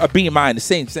 or a B-,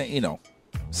 same,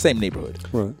 same neighborhood.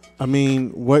 Right. I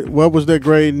mean, what was their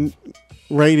grade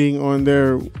rating on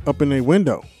their up in their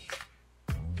window?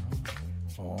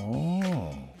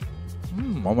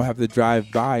 I'm gonna have to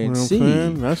drive by and see.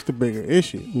 That's the bigger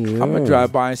issue. Yeah. I'm gonna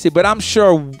drive by and see, but I'm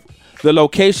sure the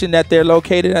location that they're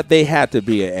located at, they had to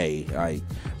be an A. Like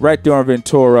right there on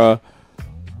Ventura,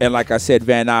 and like I said,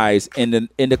 Van Nuys.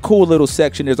 In the cool little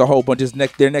section, there's a whole bunch.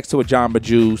 They're next to a Jamba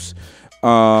Juice.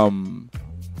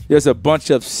 There's a bunch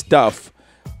of stuff,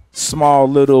 small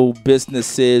little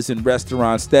businesses and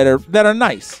restaurants that are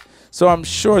nice. So I'm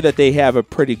sure that they have a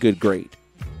pretty good grade.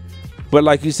 But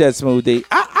like you said, Smoothie,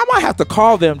 I might have to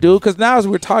call them, dude, because now as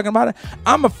we're talking about it,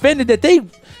 I'm offended that they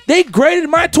graded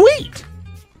my tweet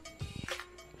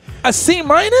a C-.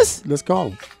 Let's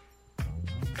call them.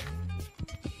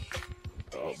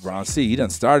 Oh, Ron C, you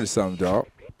done started something, dog.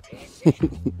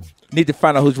 Need to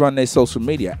find out who's running their social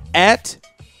media. On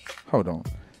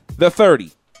the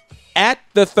 30.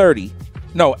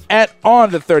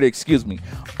 Excuse me.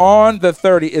 On the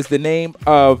 30 is the name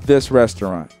of this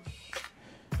restaurant.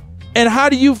 And how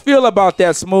do you feel about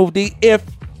that, Smoothie? If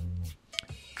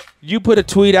you put a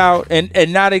tweet out and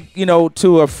not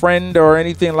to a friend or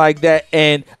anything like that,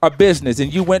 and a business,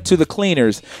 and you went to the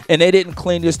cleaners and they didn't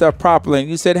clean your stuff properly, and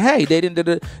you said, "Hey, they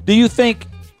didn't." Do you think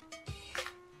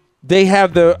they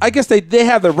have the? I guess they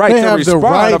have the right to respond. They have the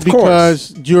right of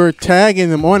because course. You're tagging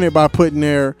them on it by putting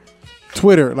their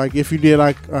Twitter. Like if you did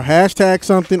like a hashtag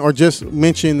something or just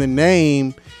mention the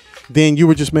name, then you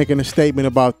were just making a statement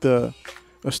about the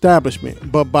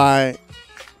establishment. But by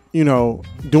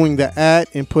doing the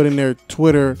and putting their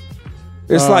Twitter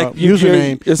it's like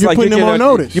username, you're putting them on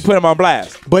notice. You put them on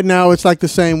blast. But now it's like the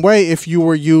same way if you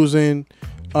were using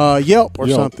Yelp or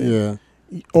something,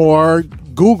 or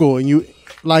Google, and you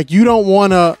don't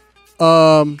want to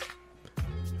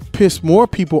piss more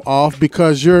people off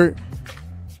because you're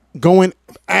going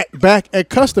back at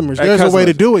customers. There's a way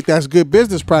to do it. That's good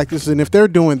business practice. And if they're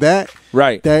doing that,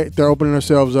 right, they're opening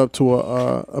themselves up to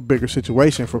a bigger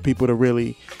situation for people to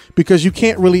really, because you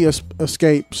can't really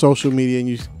escape social media and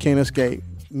you can't escape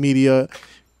media,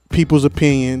 people's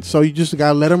opinions. So you just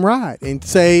got to let them ride and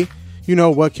say,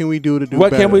 what can we do to do better?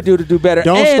 What can we do to do better?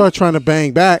 Don't start trying to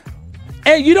bang back.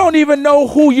 And you don't even know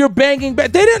who you're banging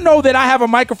back. They didn't know that I have a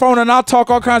microphone and I'll talk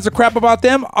all kinds of crap about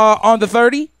them on the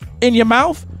 30 in your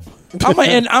mouth.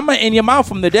 I'm a in your mouth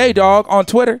from the day, dog, on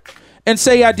Twitter, and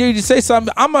say I dare you say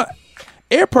something. I'm a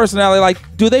air personality. Like,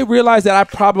 do they realize that I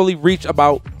probably reach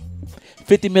about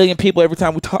 50 million people every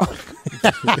time we talk?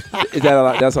 Is that a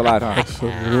lot? That's a lot, huh?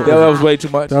 That was way too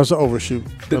much. That was an overshoot.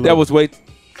 That was way.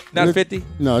 Not 50.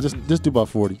 No, just do about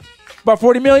 40. About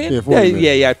 40 million? Yeah, 40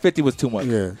 million. Yeah. 50 was too much.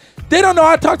 Yeah. They don't know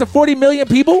how to talk to 40 million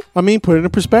people? I mean, put it in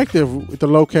perspective with the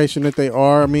location that they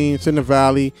are. I mean, it's in the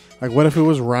valley. Like, what if it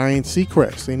was Ryan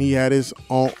Seacrest and he had his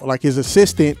own, like his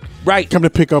assistant, come to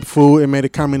pick up food and made a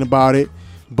comment about it,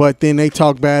 but then they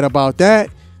talk bad about that?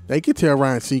 They could tell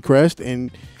Ryan Seacrest, and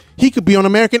he could be on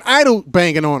American Idol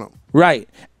banging on him. Right.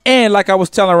 And like I was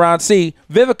telling Ron C,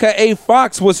 Vivica A.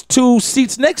 Fox was 2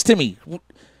 seats next to me.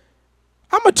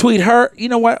 I'm going to tweet her. You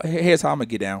know what? Here's how I'm going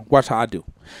to get down. Watch how I do.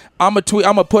 I'm going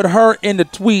to put her in the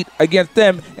tweet against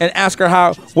them and ask her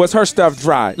how was her stuff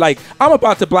dry. Like, I'm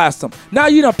about to blast them. Now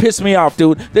you done pissed me off,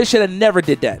 dude. They should have never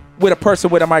did that with a person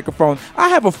with a microphone. I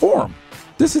have a forum.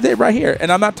 This is it right here.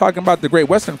 And I'm not talking about the Great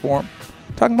Western Forum.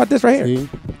 I'm talking about this right here.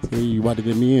 See, you about to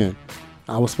get me in.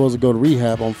 I was supposed to go to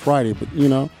rehab on Friday, but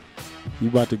I'm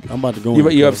about to go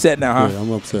in. You're upset now, huh? Yeah,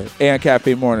 I'm upset. Am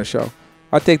Caffeine Morning Show.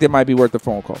 I think that might be worth a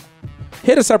phone call.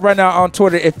 Hit us up right now on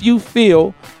Twitter if you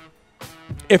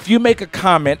make a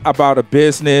comment about a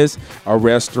business, a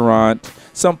restaurant,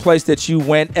 some place that you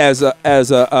went as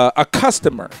a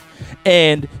customer,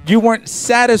 and you weren't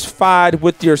satisfied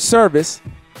with your service,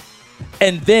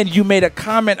 and then you made a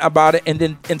comment about it, and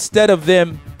then instead of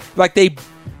them, like they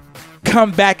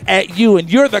come back at you,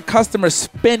 and you're the customer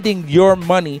spending your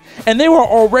money. And they were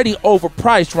already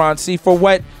overpriced, Ron C, for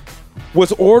what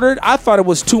was ordered. I thought it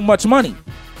was too much money.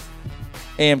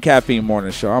 Am Caffeine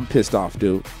Morning Show. I'm pissed off,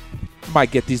 dude.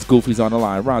 Might get these goofies on the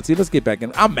line. Ron C, let's get back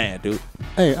in. I'm mad, dude.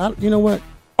 Hey, you know what?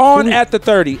 At the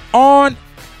 30.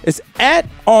 It's at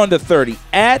on the 30.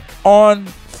 At on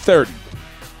 30.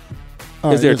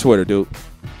 Is there Twitter, dude?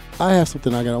 I have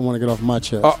something I want to get off my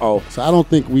chest. Uh-oh. So I don't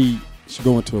think we should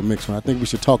go into a mix one. I think we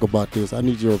should talk about this. I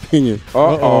need your opinion.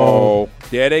 Uh-oh.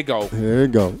 There they go. There you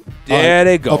go. There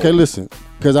they go. Okay, listen.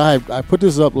 Because I put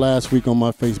this up last week on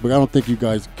my Facebook. I don't think you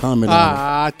guys commented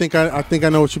on it. I think I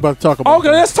know what you're about to talk about.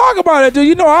 Okay, let's talk about it, dude.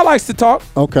 You know I likes to talk.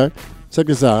 Okay. Check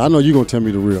this out. I know you're going to tell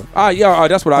me the real.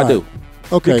 That's what I do.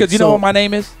 Okay. Because you know what my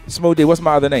name is? Smooth D. What's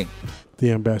my other name?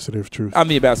 The Ambassador of Truth. I'm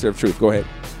the Ambassador of Truth. Go ahead.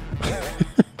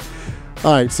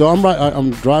 All right. So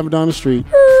I'm driving down the street.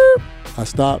 I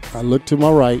stop. I look to my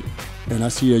right, and I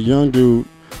see a young dude,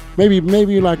 maybe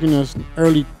like in his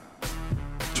early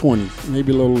 20s,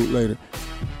 maybe a little later.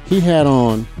 He had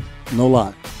on, no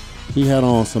lie, he had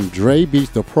on some Dre Beats,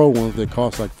 the pro ones that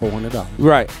cost like $400.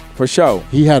 Right, for sure.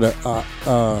 He had a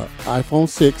iPhone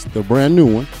 6, the brand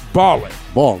new one. Ballin',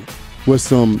 with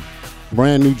some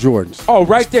brand new Jordans. Oh,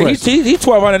 right there. He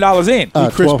 $1,200 in.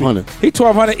 $1,200. He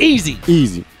 $1,200 easy.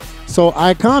 Easy. So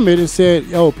I commented and said,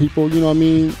 yo, people, you know what I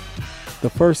mean? The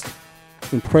first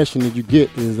impression that you get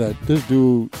is that this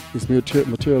dude is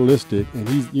materialistic, and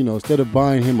he's, instead of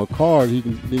buying him a car he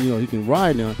can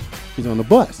ride now, he's on the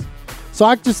bus. So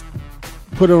I just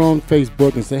put it on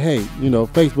Facebook and say, hey,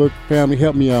 Facebook family,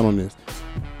 help me out on this.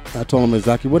 I told him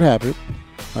exactly what happened,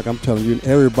 like I'm telling you, and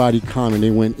everybody commented.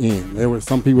 They went in.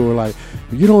 Some people were like,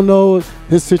 you don't know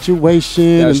his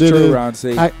situation. That's true, Ron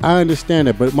C. I understand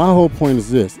that, but my whole point is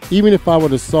this: even if I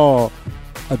would have saw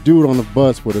a dude on the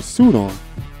bus with a suit on,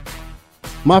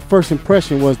 my first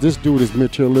impression was this dude is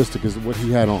materialistic is what he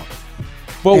had on.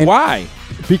 But why?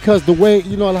 Because the way,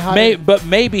 how... But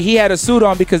maybe he had a suit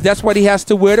on because that's what he has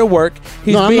to wear to work.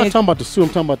 I'm not talking about the suit. I'm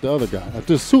talking about the other guy.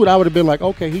 The suit, I would have been like,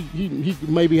 okay, he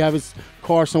maybe have his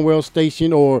car somewhere else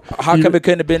stationed, or... How come it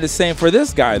couldn't have been the same for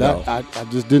this guy, though? I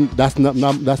just didn't... That's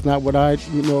not what I,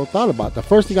 thought about. The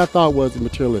first thing I thought was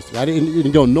materialistic. I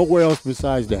didn't go nowhere else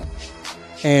besides that.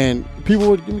 And people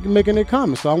were making their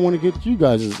comments, so I want to get you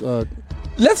guys'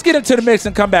 let's get into the mix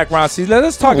and come back, Ron C.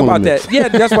 Let's talk about that. Yeah,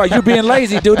 that's why you're being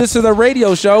lazy, dude. This is a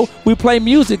radio show. We play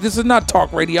music. This is not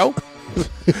talk radio.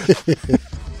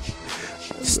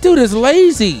 This dude is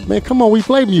lazy. Man, come on. We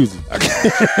play music.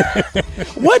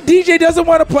 What DJ doesn't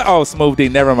want to play? Oh, Smooth D.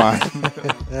 Never mind.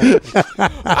 I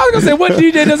was going to say, what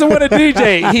DJ doesn't want to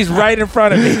DJ? He's right in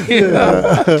front of me.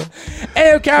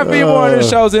 Am Caffeine Morning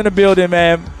Show's in the building,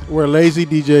 man. Where lazy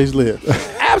DJs live.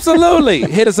 Absolutely.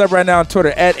 Hit us up right now on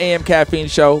Twitter at AM Caffeine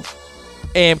Show.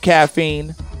 AM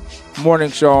Caffeine Morning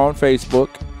Show on Facebook.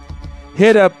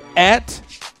 Hit up at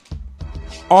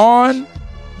On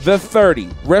the 30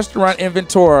 Restaurant in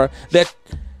Ventura that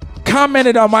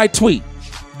commented on my tweet.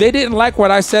 They didn't like what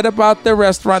I said about their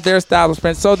restaurant, their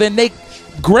establishment, so then they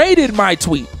graded my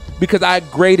tweet because I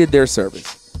graded their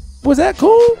service. Was that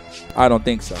cool? I don't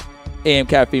think so. AM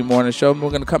Caffeine Morning Show. We're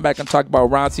going to come back and talk about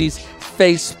Ron C's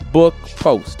Facebook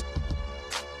post.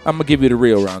 I'm going to give you the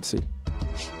real Ron C.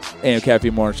 AM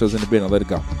Caffeine Morning Show's in the building. Let it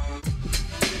go.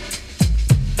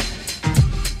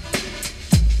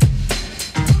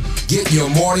 Get your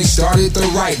morning started the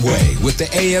right way with the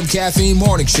AM Caffeine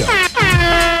Morning Show.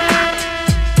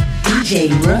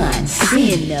 DJ Ron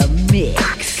C in the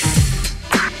mix.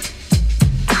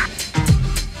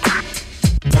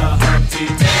 The Humpty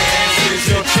Dance is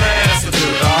your chance to do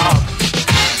the hump.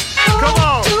 Come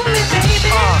on,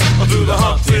 do the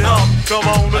Humpty Hump. Come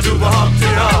on, do the Humpty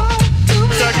Hump.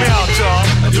 Check me out,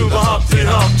 y'all. Do the Humpty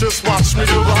Hump. Just watch me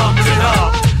do the Humpty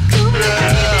Hump.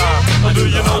 Yeah, do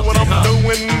you know what I'm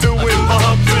doing my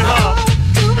Humpty Hump?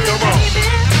 Come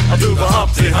on, do the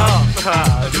Humpty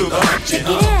Hump. Do the Humpty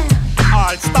Hump.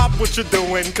 Alright, stop what you're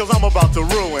doing, cause I'm about to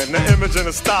ruin the image and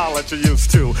the style that you're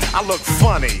used to. I look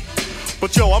funny,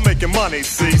 but yo, I'm making money,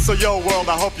 see? So yo, world,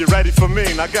 I hope you're ready for me.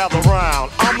 Now gather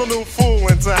round. I'm the new fool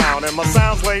in town, and my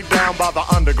sound's laid down by the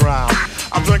underground.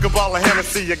 I drink a bottle of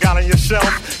Hennessy you got on your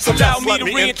shelf. So allow just me let to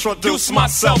me reintroduce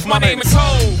myself. My name is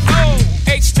Ho,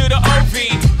 H to the OV.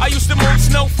 I used to move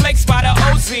snowflakes by the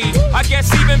OZ. I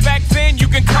guess even back then you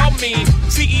can call me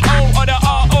CEO of the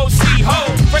ROC.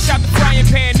 Ho, fresh out the frying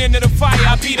pan into the fire.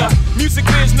 I be the music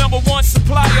biz #1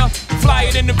 supplier. Fly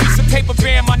higher than the piece of paper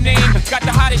bearing my name. Got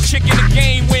the hottest chick in the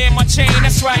game wearing my chain.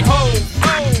 That's right, ho.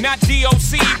 Not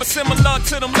DOC, but similar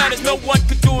to them letters. No one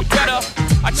could do it better.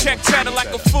 I check cheddar like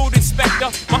a food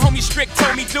inspector. My homie Strick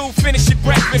told me, dude, finish your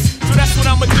breakfast. So that's what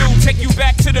I'ma do. Take you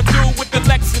back to the dude with the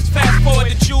Lexus. Fast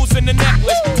forward the jewels and the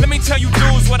necklace. Let me tell you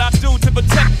dudes what I do to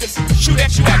protect us. Shoot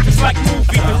at you actors like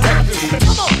movie directors.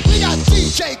 Come on, we got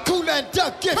DJ Cool and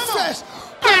Duck Get Fresh.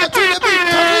 Rock to the beat,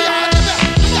 cause we are the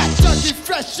best. We got Ducky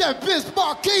Fresh and Biz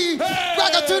Marquee.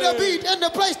 Rock to the beat and the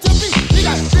place to be. We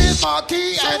got Biz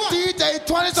Marquee and DJ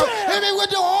 20. So hit me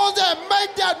with the horns and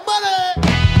make that money.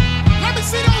 Let me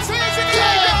see those hands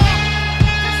again.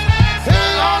 Hit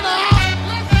it on now.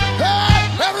 Hey,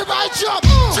 everybody jump,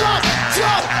 jump,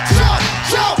 jump, jump,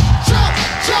 jump, jump,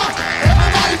 jump.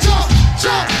 Everybody jump,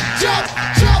 jump, jump,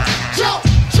 jump, jump,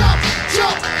 jump,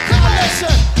 jump. Now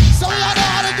listen, some of y'all know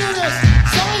how to do this.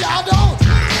 Some of y'all don't.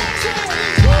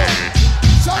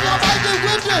 Some of y'all might do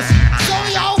with this. Some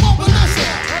of y'all won't, but listen.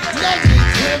 Let me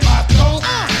clear my throat.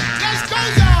 Let's go,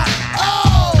 y'all.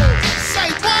 Oh,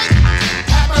 say what?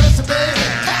 Have mercy, baby.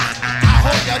 I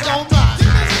hope you don't mind.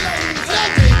 Let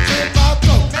me clear my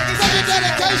throat. For the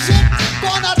dedication,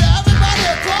 going out to everybody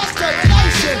across the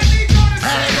nation.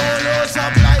 And they gon' lose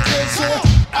something like this here.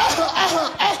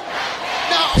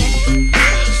 Now.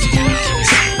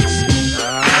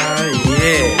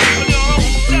 Yeah.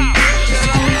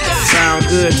 Sound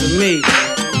good to me.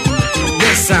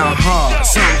 This sound hard,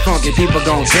 something funky people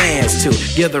gon' dance to.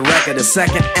 Give the record a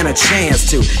second and a chance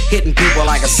to. Hitting people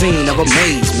like a scene of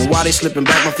amazement. While they slipping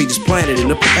back, my feet just planted in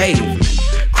the pavement.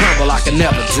 Crumble like I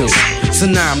never do. So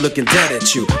now I'm looking dead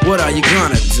at you. What are you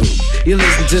gonna do? You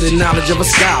listen to the knowledge of a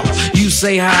scholar. You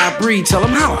say how I breathe, tell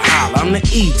them how I holler. I'm the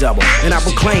E-double, and I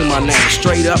proclaim my name.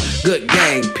 Straight up, good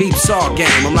gang, peeps all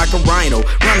game. I'm like a rhino,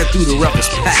 running through the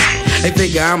roughest pack. They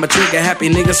figure I'm a trigger-happy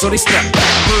nigga, so they step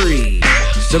back. Breathe.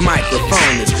 The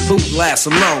microphone is who lasts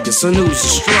the longest, and who's the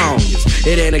strongest.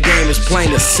 It ain't a game, it's plain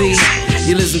to see.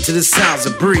 You listen to the sounds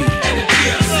of breathe.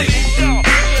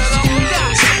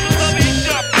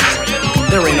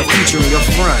 There ain't no future in your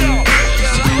front.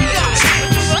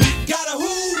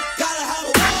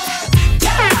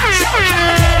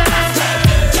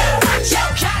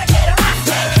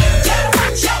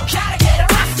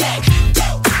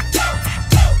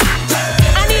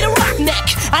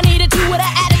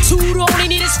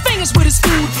 Fingers with his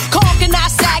food, caulking not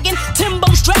sagging,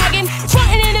 Timbo's dragging,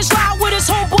 frontin' in his ride with his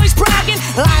homeboys bragging,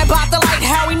 lying about the light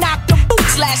how he knocked the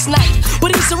boots last night,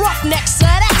 but he's a roughneck, so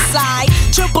that side,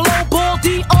 triple O ball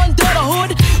D under the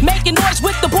hood, making noise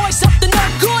with the boys up to no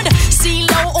good,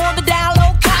 C-Lo on the down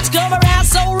low, cops come around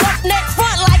so roughneck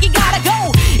front like he gotta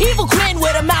go, evil grin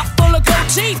with a mouth full of gold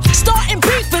teeth, starting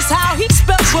beef is how he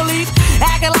spells relief,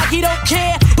 acting like he don't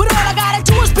care, but all I gotta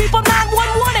do is beep on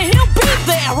 911 and he'll be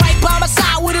there, right by my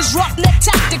side with his roughneck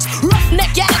tactics,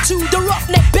 roughneck attitude, the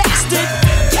roughneck bastard.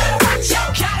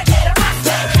 Gotta get a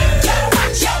roughneck. Gotta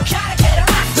get a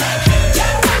roughneck.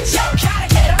 Gotta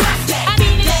get a roughneck. I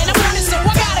need it in a minute, so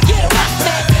I gotta get a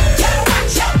roughneck.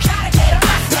 Gotta get a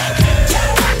roughneck.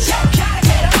 Gotta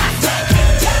get a roughneck.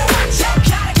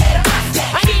 Gotta get a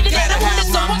roughneck. I need it in a minute,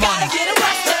 so I gotta get a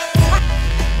roughneck.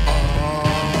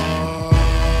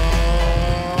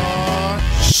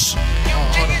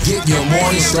 Get your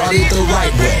morning started the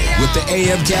right way with the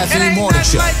AM Caffeine Morning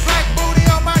Show. Black booty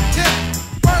on my tip.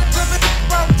 Word to the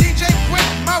bro, DJ Quick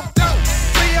Moto.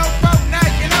 304, now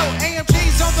you know.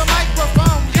 AMG's on the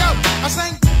microphone. Yo, I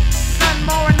sing nothing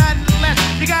more and nothing less.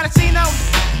 You gotta see no,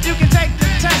 you can take the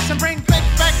test and bring big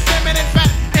back, feminine fat,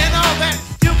 and all that.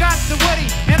 You got the Woody,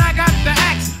 and I got the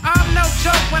axe. I'm no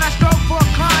joke when I stroke for a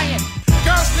client.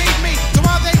 Girls need me, so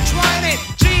while they trying it.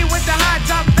 G with the high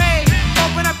top fade.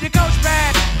 Open up your coach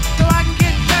bag so I can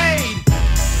get paid.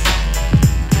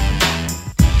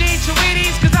 Need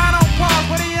Tweeties, cause I don't pause.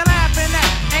 What are you laughing at?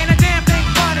 Ain't a damn thing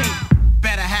funny.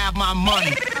 Better have my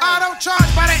money. I don't charge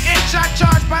by the inch, I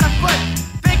charge by the foot.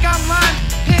 Think I'm lying?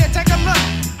 Here, take a look.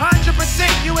 100%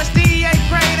 USDA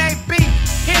grade AB.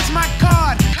 Here's my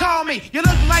card, call me. You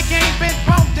look like you ain't been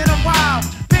bumped in a while.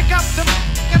 Pick up the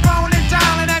phone and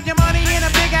dial and have your money in a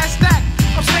big ass stack.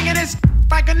 I'm swinging this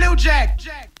like a new jack.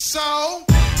 So,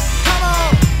 come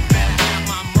on.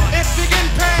 If you get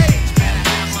paid,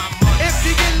 if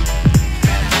you get,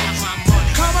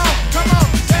 come on,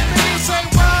 let me say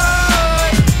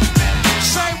what,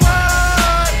 say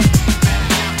what,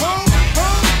 who,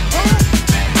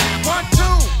 1, 2,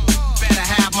 better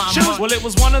have my money. Well, it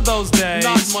was one of those days,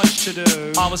 not much to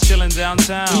do. I was chilling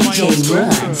downtown. DJ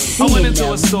Russ, I went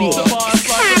into a store to buy a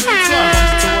slice of pizza.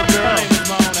 To a girl named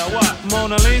Mona. What?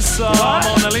 Mona Lisa,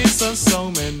 Mona Lisa, so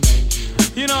many.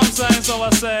 You know what I'm saying? So I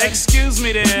said, excuse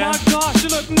me, dear. My gosh, you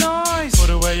look nice. Put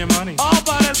away your money. I'll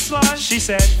buy that slice. She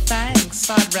said, thanks,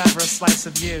 I'd rather a slice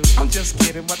of you. I'm just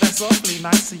kidding, but that's awfully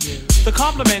nice of you. The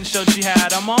compliment showed she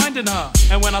had a mind in her.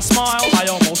 And when I smiled, I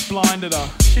almost blinded her.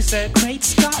 She said, great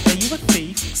Scott, are you a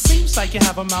thief? Seems like you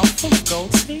have a mouth full of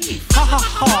gold teeth. Ha ha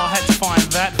ha, I had to find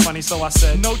that funny, so I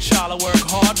said, no child, I work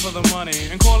hard for the money.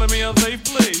 And calling me a thief,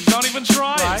 please, don't even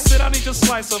try it. Sit down, eat your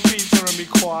slice of pizza and be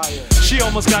quiet. She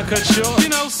almost got cut short. You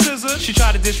know, scissor. She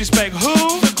tried to disrespect who?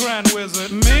 The Grand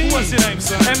Wizard. Me? What's your name,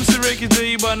 sir? MC Ricky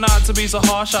D, but not to be so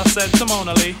harsh, I said to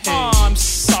Mona Lee. Oh, I'm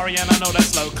sorry, and I know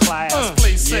that's low class.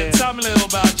 Please sit, tell me a little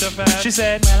about your past. She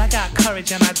said, well, I got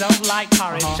courage and I don't like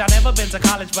porridge. I've never been to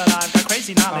college, but I've got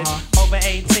crazy knowledge. Over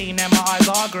 18 and my eyes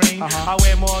are green. I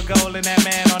wear more gold than that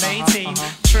man on 18.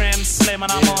 Trim, slim,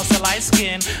 and I'm also light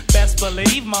skinned. Best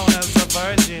believe Mona's a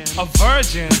virgin. A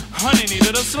virgin? Honey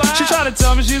needed a slap. She tried to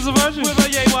tell me she's a virgin with a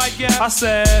yay white gap. I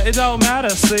said, it don't matter,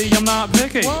 see, I'm not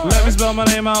picky. What? Let me spell my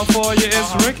name out for you,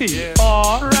 it's Ricky.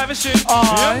 R, ravishing,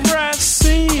 impressed,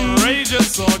 C,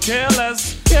 courageous or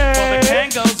careless. For the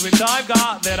Kangos which I've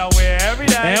got that I wear every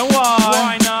day. And why?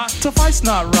 Why not? Suffice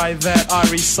not right that I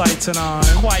recite and I'm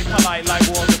quite polite like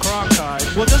Walter Cronkite.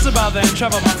 Well, just about then,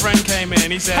 Trevor, my friend, came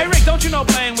in. He said, hey Rick, don't you know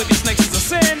playing with these snakes is a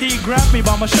sin? He grabbed me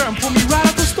by my shirt and pulled me right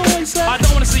out the store. He said, I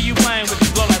don't want to see you playing with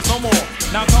these blowlights no more.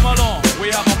 Now come along,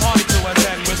 we have a party to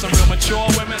attend with some real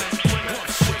mature women.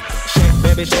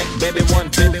 Shake, baby, 1,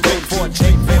 2, 3, 4.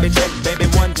 Shake, baby,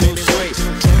 1, 2,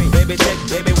 3. Baby, check,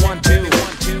 baby, 1, 2.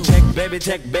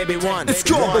 Check, baby, 1. It's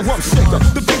called the Rump Shaker.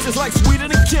 The beats is like sweeter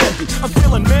than candy. I'm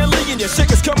feeling manly and your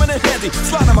shaker's coming in handy.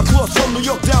 Sliding my claws from New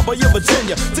York down by your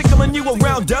Virginia. Tickling you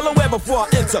around Delaware before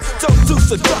I enter. Don't do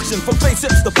seduction from face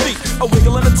hips to feet. A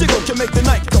wiggle and a tickle can make the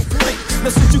night complete.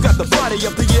 Now since you got the body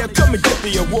of the year, come and get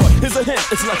the award. Here's a hint,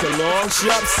 it's like a long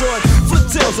sharp sword. Flip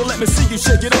tails and let me see you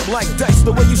shake it up like dice.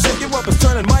 The way you shake it up is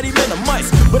turning mighty men to mice.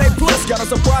 But A plus got a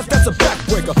surprise, that's a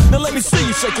backbreaker. Now let me see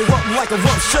you shake it up like a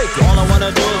rump shaker. All I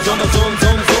wanna do is zoom, zoom,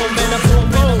 zoom, zoom, and a boom,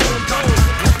 boom.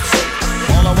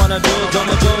 All I wanna do is zoom,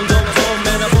 zoom, zoom, zoom,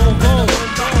 and a boom, boom.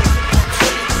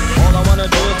 All I wanna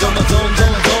do is zoom, zoom,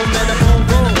 zoom, zoom, and a boom,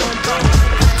 boom.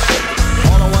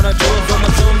 All I wanna do is zoom,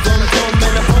 zoom, zoom, zoom,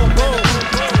 and a boom, boom.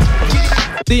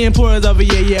 The importance of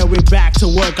it, yeah, we're back to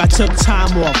work. I took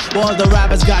time off, all the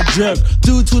rappers got jerked.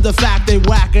 Due to the fact they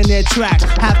whacking their track.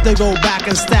 Have to go back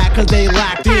and stack cause they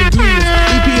lack the ingredients.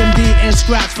 EPMD and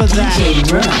scratch for that.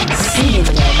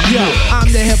 Yo, I'm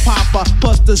the hip hopper,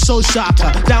 plus the soul shocker.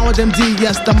 Down with MD,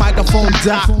 yes, the microphone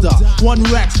doctor. One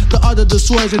Rex, the other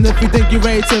destroys. And if you think you're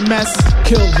ready to mess,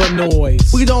 kill the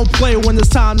noise. We don't play when it's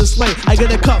time to slay. I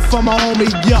get a cut from my homie,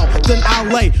 yo, then I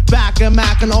lay back and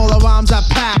mac and all the rhymes I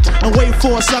pack. And wait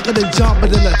for a sucker to jump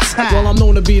and then attack. Well, I'm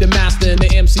known to be the master in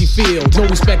the MC field. No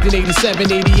respect in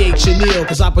 87, 88, Chanel.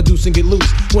 Cause I produce and get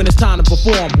loose when it's time to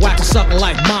perform. Whack a sucker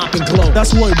like Mop and Glow.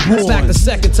 That's what it It's back the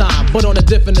second time, but on a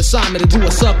different assignment to do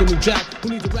a sucker new jack who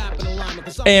needs a rap in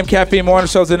alignment. Am Caffeine Morning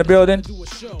Show's in the building.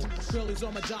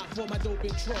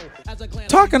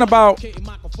 Talking about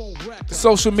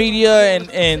social media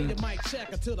and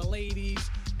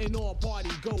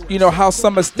you know how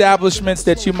some establishments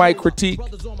that you might critique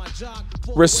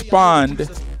respond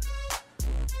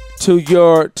to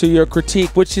your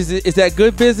critique, which is that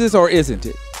good business or isn't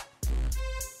it?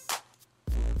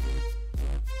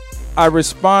 I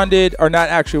responded, or not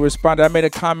actually responded. I made a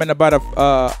comment about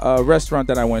a restaurant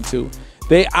that I went to.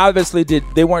 They obviously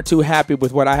they weren't too happy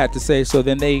with what I had to say, so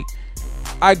then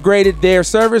I graded their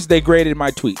service. They graded my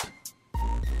tweet.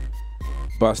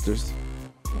 Busters.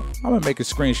 I'm gonna make a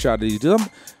screenshot of these dudes.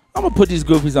 I'm gonna put these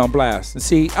goofies on blast and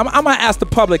see. I'm gonna ask the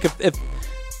public if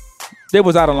they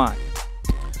was out of line.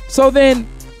 So then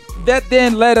that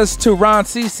led us to Ron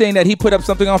C saying that he put up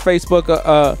something on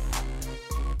Facebook.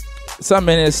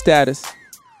 Something in his status.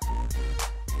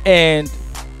 And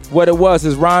what it was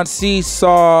is Ron C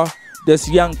saw this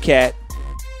young cat,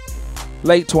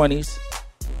 late 20s.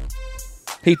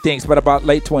 He thinks, but about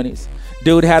late 20s.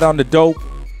 Dude had on the dope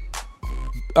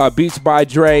Beats by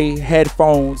Dre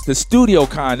headphones, the studio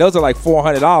kind. Those are like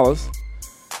 $400.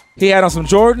 He had on some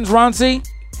Jordans, Ron C.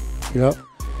 Yep.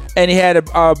 And he had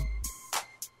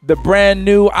the brand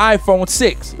new iPhone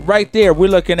 6. Right there, we're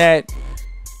looking at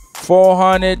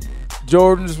 400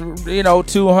 Jordans,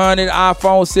 200,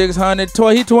 iPhone 600.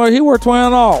 He worth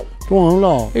 $20.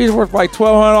 $20. He's worth like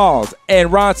 $1,200.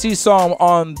 And Ron C saw him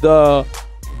on the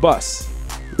bus.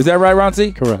 Is that right, Ron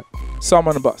C? Correct. Saw him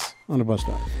on the bus. On the bus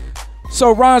stop.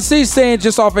 So Ron C's saying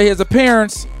just off of his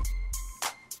appearance,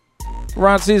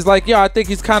 Ron C's like, I think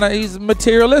he's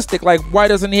materialistic. Like, why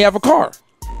doesn't he have a car?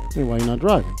 Hey, why you not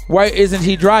driving? Why isn't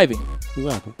he driving?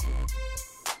 Exactly.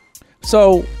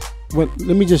 So, well,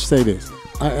 let me just say this,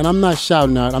 and I'm not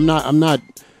shouting out. I'm not.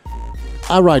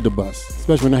 I ride the bus,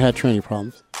 especially when I had tranny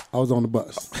problems. I was on the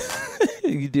bus.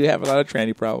 You do have a lot of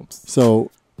tranny problems.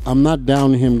 So I'm not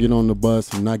down to him getting on the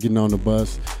bus and not getting on the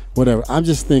bus, whatever. I'm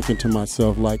just thinking to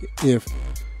myself, like, if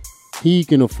he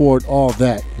can afford all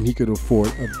that and he could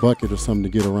afford a bucket or something to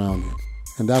get around in.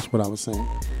 And that's what I was saying.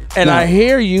 And now, I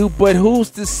hear you, but who's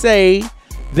to say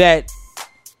that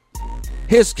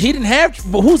he didn't have,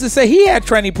 but who's to say he had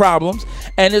tranny problems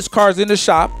and his car's in the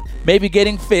shop, maybe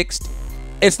getting fixed.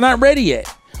 It's not ready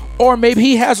yet. Or maybe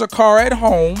he has a car at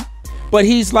home, but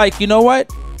he's like, you know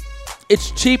what?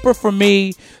 It's cheaper for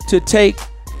me to take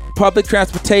public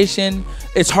transportation.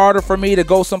 It's harder for me to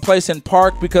go someplace and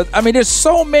park because, I mean, there's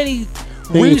so many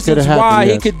reasons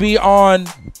why he could be on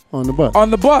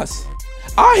the bus.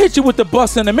 I'll hit you with the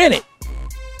bus in a minute.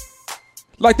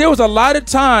 Like, there was a lot of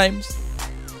times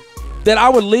that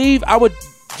I would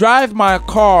drive my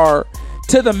car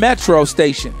to the metro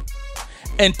station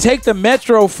and take the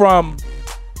metro from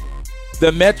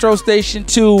the metro station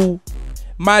to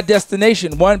my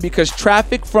destination. One, because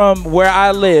traffic from where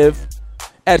I live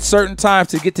at certain times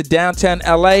to get to downtown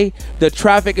LA, the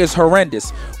traffic is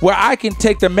horrendous. Where I can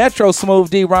take the metro smooth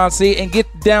D Ron C and get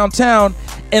downtown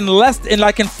in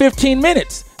 15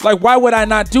 minutes. Like, why would I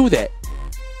not do that?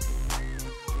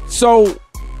 So,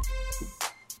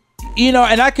 you know,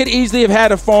 and I could easily have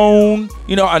had a phone,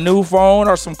 you know, a new phone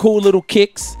or some cool little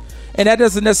kicks. And that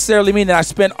doesn't necessarily mean that I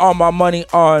spent all my money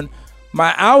on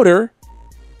my outer,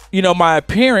 you know, my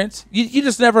appearance. You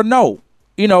just never know,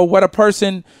 you know, what a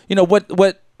person, you know,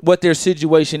 what their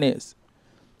situation is.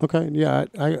 Okay, yeah,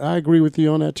 I agree with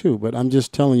you on that too. But I'm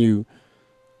just telling you,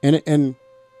 and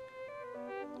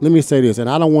let me say this, and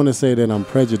I don't want to say that I'm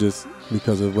prejudiced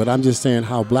because of what I'm just saying.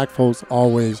 How black folks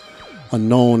always are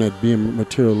known at being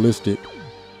materialistic.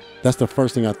 That's the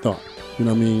first thing I thought. You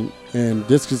know what I mean? And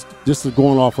this is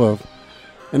going off of,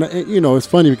 and you know, it's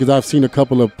funny because I've seen a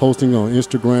couple of postings on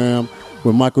Instagram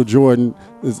where Michael Jordan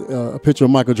is a picture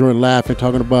of Michael Jordan laughing,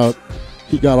 talking about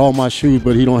he got all my shoes,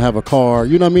 but he don't have a car.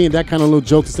 You know what I mean? That kind of little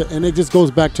jokes, and it just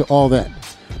goes back to all that,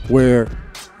 where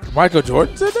Michael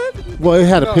Jordan said that. Well, it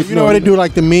had a picture. You know how they do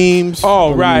like the memes.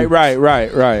 Oh, right.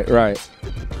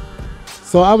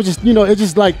 So I was just, you know, it's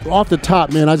just like off the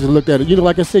top, man. I just looked at it. You know,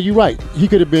 like I said, you're right. He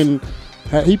could have been.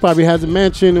 He probably has a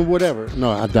mansion and whatever.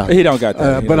 No, I doubt it. He don't got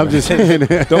that. But I'm just saying.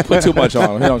 Don't put too much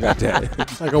on him. He don't got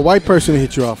that. Like a white person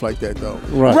hit you off like that, though.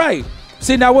 Right.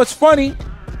 See, now what's funny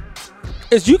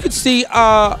is you could see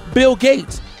Bill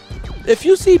Gates. If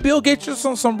you see Bill Gates just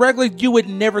on some regular, you would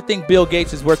never think Bill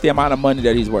Gates is worth the amount of money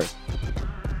that he's worth.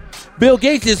 Bill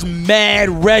Gates is mad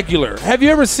regular. Have you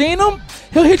ever seen him?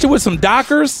 He'll hit you with some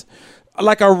Dockers,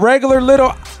 like a regular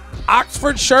little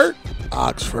Oxford shirt.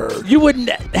 Oxford. You wouldn't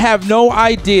have no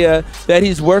idea that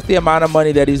he's worth the amount of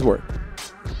money that he's worth.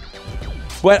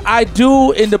 But I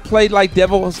do, in the play like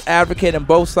devil's advocate on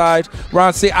both sides,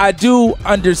 Ron, see, I do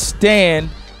understand.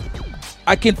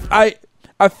 I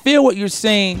feel what you're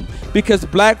saying because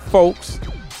black folks,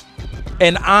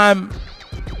 and I'm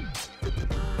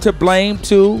to blame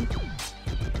too,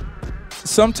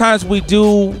 sometimes we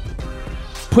do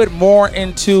put more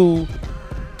into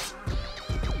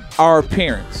our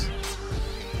appearance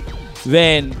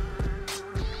than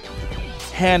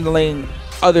handling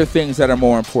other things that are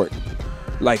more important.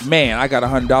 Like, man, I got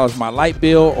 $100 my light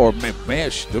bill, or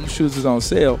man, them shoes is on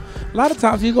sale. A lot of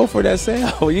times you go for that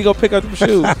sale. You go pick up them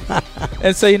shoes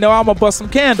and say, you know, I'm gonna bust some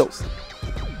candles.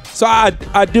 So I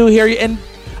do hear you, and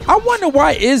I wonder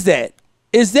why is that?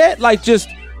 Is that like just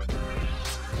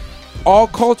all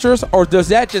cultures, or does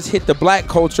that just hit the black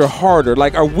culture harder?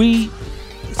 Like, are we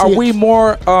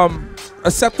more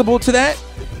acceptable to that?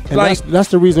 And like, that's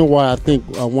the reason why I think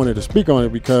I wanted to speak on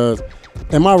it, because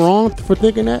am I wrong for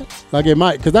thinking that? Like, it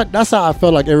might, because that's how I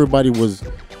felt like everybody was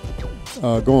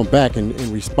going back and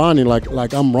responding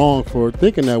like I'm wrong for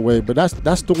thinking that way. But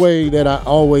that's the way that I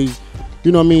always,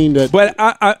 you know what I mean? That. But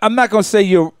I'm not going to say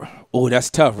you're, oh, that's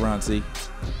tough, Ron C.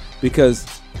 Because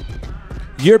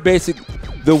you're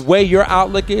the way your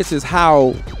outlook is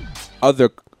how other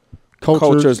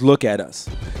cultures look at us.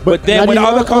 But then when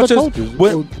other cultures,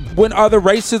 when other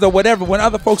races or whatever, when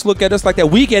other folks look at us like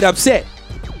that, we get upset.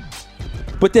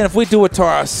 But then if we do it to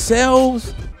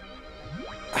ourselves,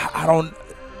 I don't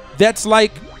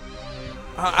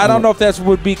know if that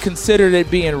would be considered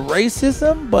it being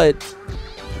racism, but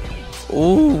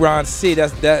ooh, Ron C,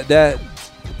 that's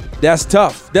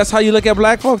tough. That's how you look at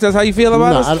black folks? That's how you feel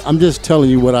about us? I'm just telling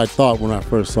you what I thought when I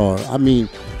first saw it. I mean,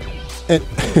 and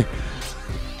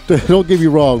don't get me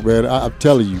wrong, man. I'm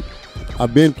telling you,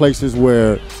 I've been places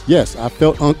where, yes, I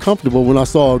felt uncomfortable when I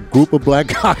saw a group of black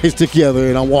guys together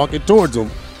and I'm walking towards them,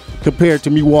 compared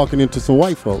to me walking into some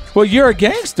white folks. Well, you're a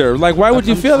gangster. Like, why would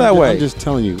you feel that way? I'm just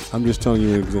telling you an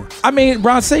example. I mean,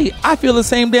 Ron C, I feel the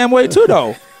same damn way too,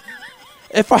 though.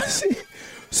 If I see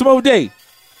Smooth D,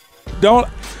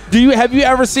 have you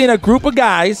ever seen a group of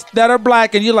guys that are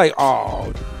black and you're like,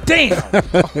 oh, damn.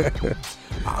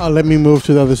 Let me move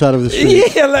to the other side of the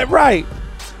street. Yeah, right.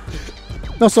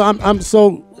 No,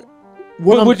 so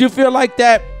would you feel like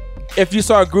that if you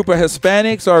saw a group of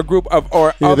Hispanics or a group of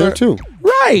other? They're too.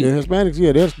 Right. The Hispanics,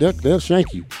 yeah, they'll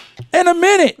shank you. In a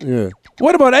minute. Yeah.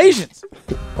 What about Asians?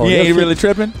 Oh, you ain't really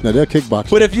tripping? No, they'll kickbox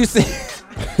you. But if you see...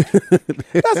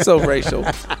 That's so racial.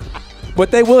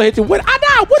 But they will hit you with,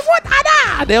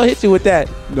 they'll hit you with that.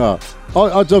 No.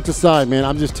 All jokes aside, man,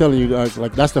 I'm just telling you,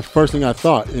 like, that's the first thing I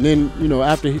thought. And then,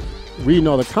 after reading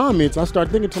all the comments, I started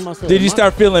thinking to myself. Did you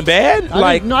start feeling bad?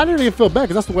 I didn't even feel bad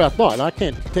because that's the way I thought. I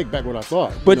can't take back what I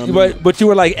thought. But you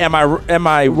were like, am I right?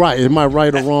 Am I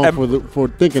right or wrong for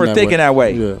thinking that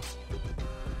way? Yeah.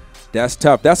 That's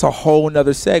tough. That's a whole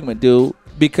nother segment, dude.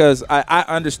 Because I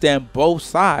understand both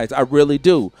sides. I really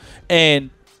do. And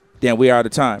then we are out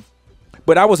of time.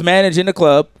 But I was managing the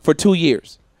club for 2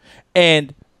 years.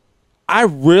 And I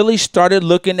really started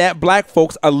looking at black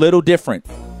folks a little different.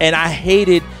 And I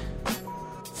hated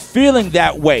feeling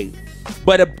that way.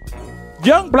 But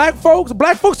young black folks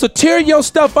will tear your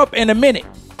stuff up in a minute.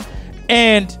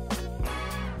 And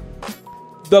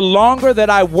the longer that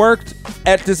I worked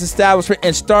at this establishment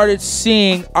and started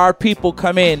seeing our people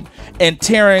come in and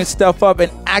tearing stuff up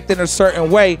and acting a certain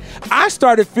way, I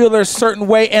started feeling a certain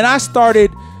way, and I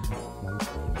started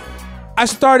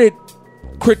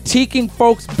critiquing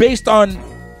folks based on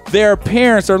their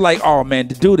appearance. Or like, oh man,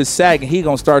 the dude is sagging, he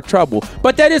gonna start trouble.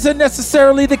 But that isn't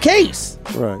necessarily the case.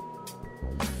 Right.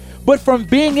 But from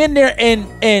being in there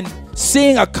and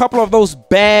seeing a couple of those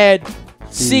bad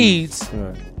seeds,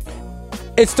 right,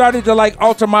 it started to like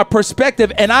alter my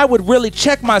perspective, and I would really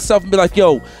check myself and be like,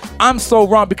 yo, I'm so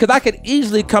wrong, because I could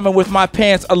easily come in with my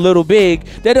pants a little big.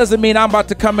 That doesn't mean I'm about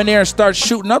to come in there and start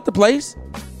shooting up the place.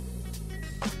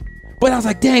 But I was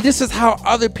like, dang, this is how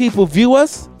other people view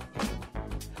us.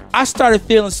 I started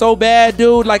feeling so bad,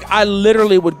 dude. Like, I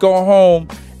literally would go home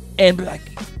and be like,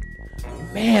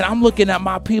 man, I'm looking at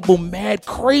my people mad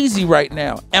crazy right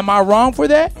now. Am I wrong for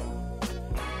that?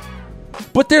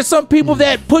 But there's some people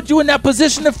that put you in that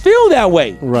position to feel that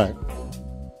way. Right.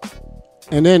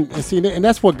 And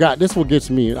that's what gets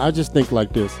me. I just think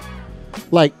like this.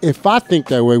 Like, if I think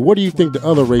that way, what do you think the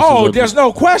other races are? Oh, there's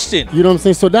no question. You know what I'm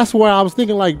saying? So that's why I was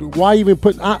thinking, like, why even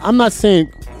put... I'm not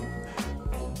saying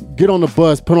get on the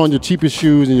bus, put on your cheapest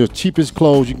shoes and your cheapest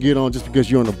clothes you can get on just because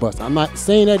you're on the bus. I'm not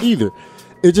saying that either.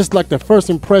 It's just like the first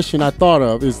impression I thought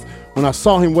of is when I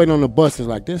saw him waiting on the bus, it's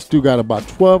like, this dude got about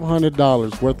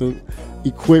 $1,200 worth of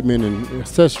equipment and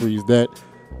accessories that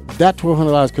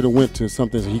 $1,200 could have went to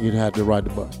something so he could have to ride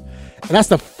the bus. And that's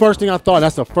the first thing I thought.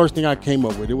 That's the first thing I came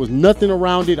up with. There was nothing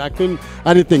around it. I didn't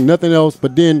think nothing else.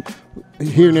 But then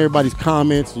hearing everybody's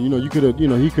comments, he could have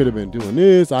been doing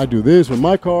this. I do this with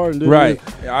my car. And right.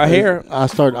 I hear. I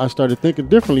started thinking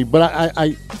differently. But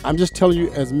I'm just telling you,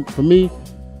 for me,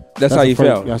 that's how you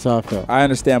felt. That's how I felt. I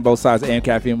understand both sides. Am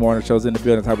Caffeine Morning Show's in the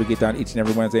building. That's how we get down each and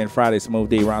every Wednesday and Friday. Smooth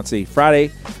D, Ron C. Friday,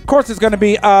 of course, it's going to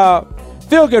be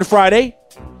Feel Good Friday.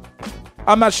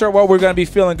 I'm not sure what we're going to be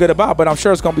feeling good about, but I'm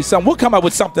sure it's going to be something. We'll come up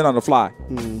with something on the fly.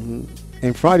 Mm-hmm.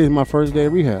 And Friday is my first day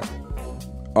of rehab.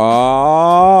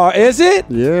 Oh, is it?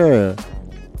 Yeah.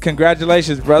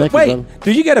 Congratulations, brother. Thank you, brother.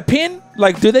 Do you get a pin?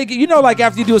 Like, do they get, like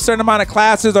after you do a certain amount of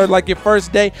classes or like your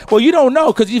first day? Well, you don't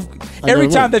know because every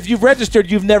time that you've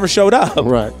registered, you've never showed up.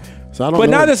 Right. So I don't know.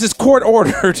 But now this is court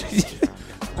ordered.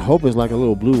 I hope it's like a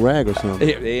little blue rag or something.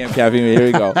 AM Caffeine, here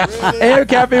we go. AM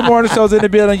Caffeine Morning Show's in the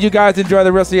building. You guys enjoy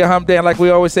the rest of your hump day. And like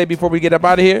we always say before we get up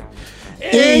out of here,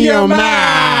 in your mouth.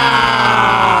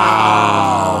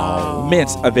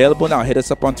 Mints available now. Hit us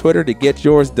up on Twitter to get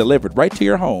yours delivered right to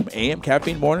your home. AM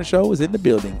Caffeine Morning Show is in the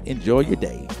building. Enjoy your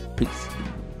day. Peace.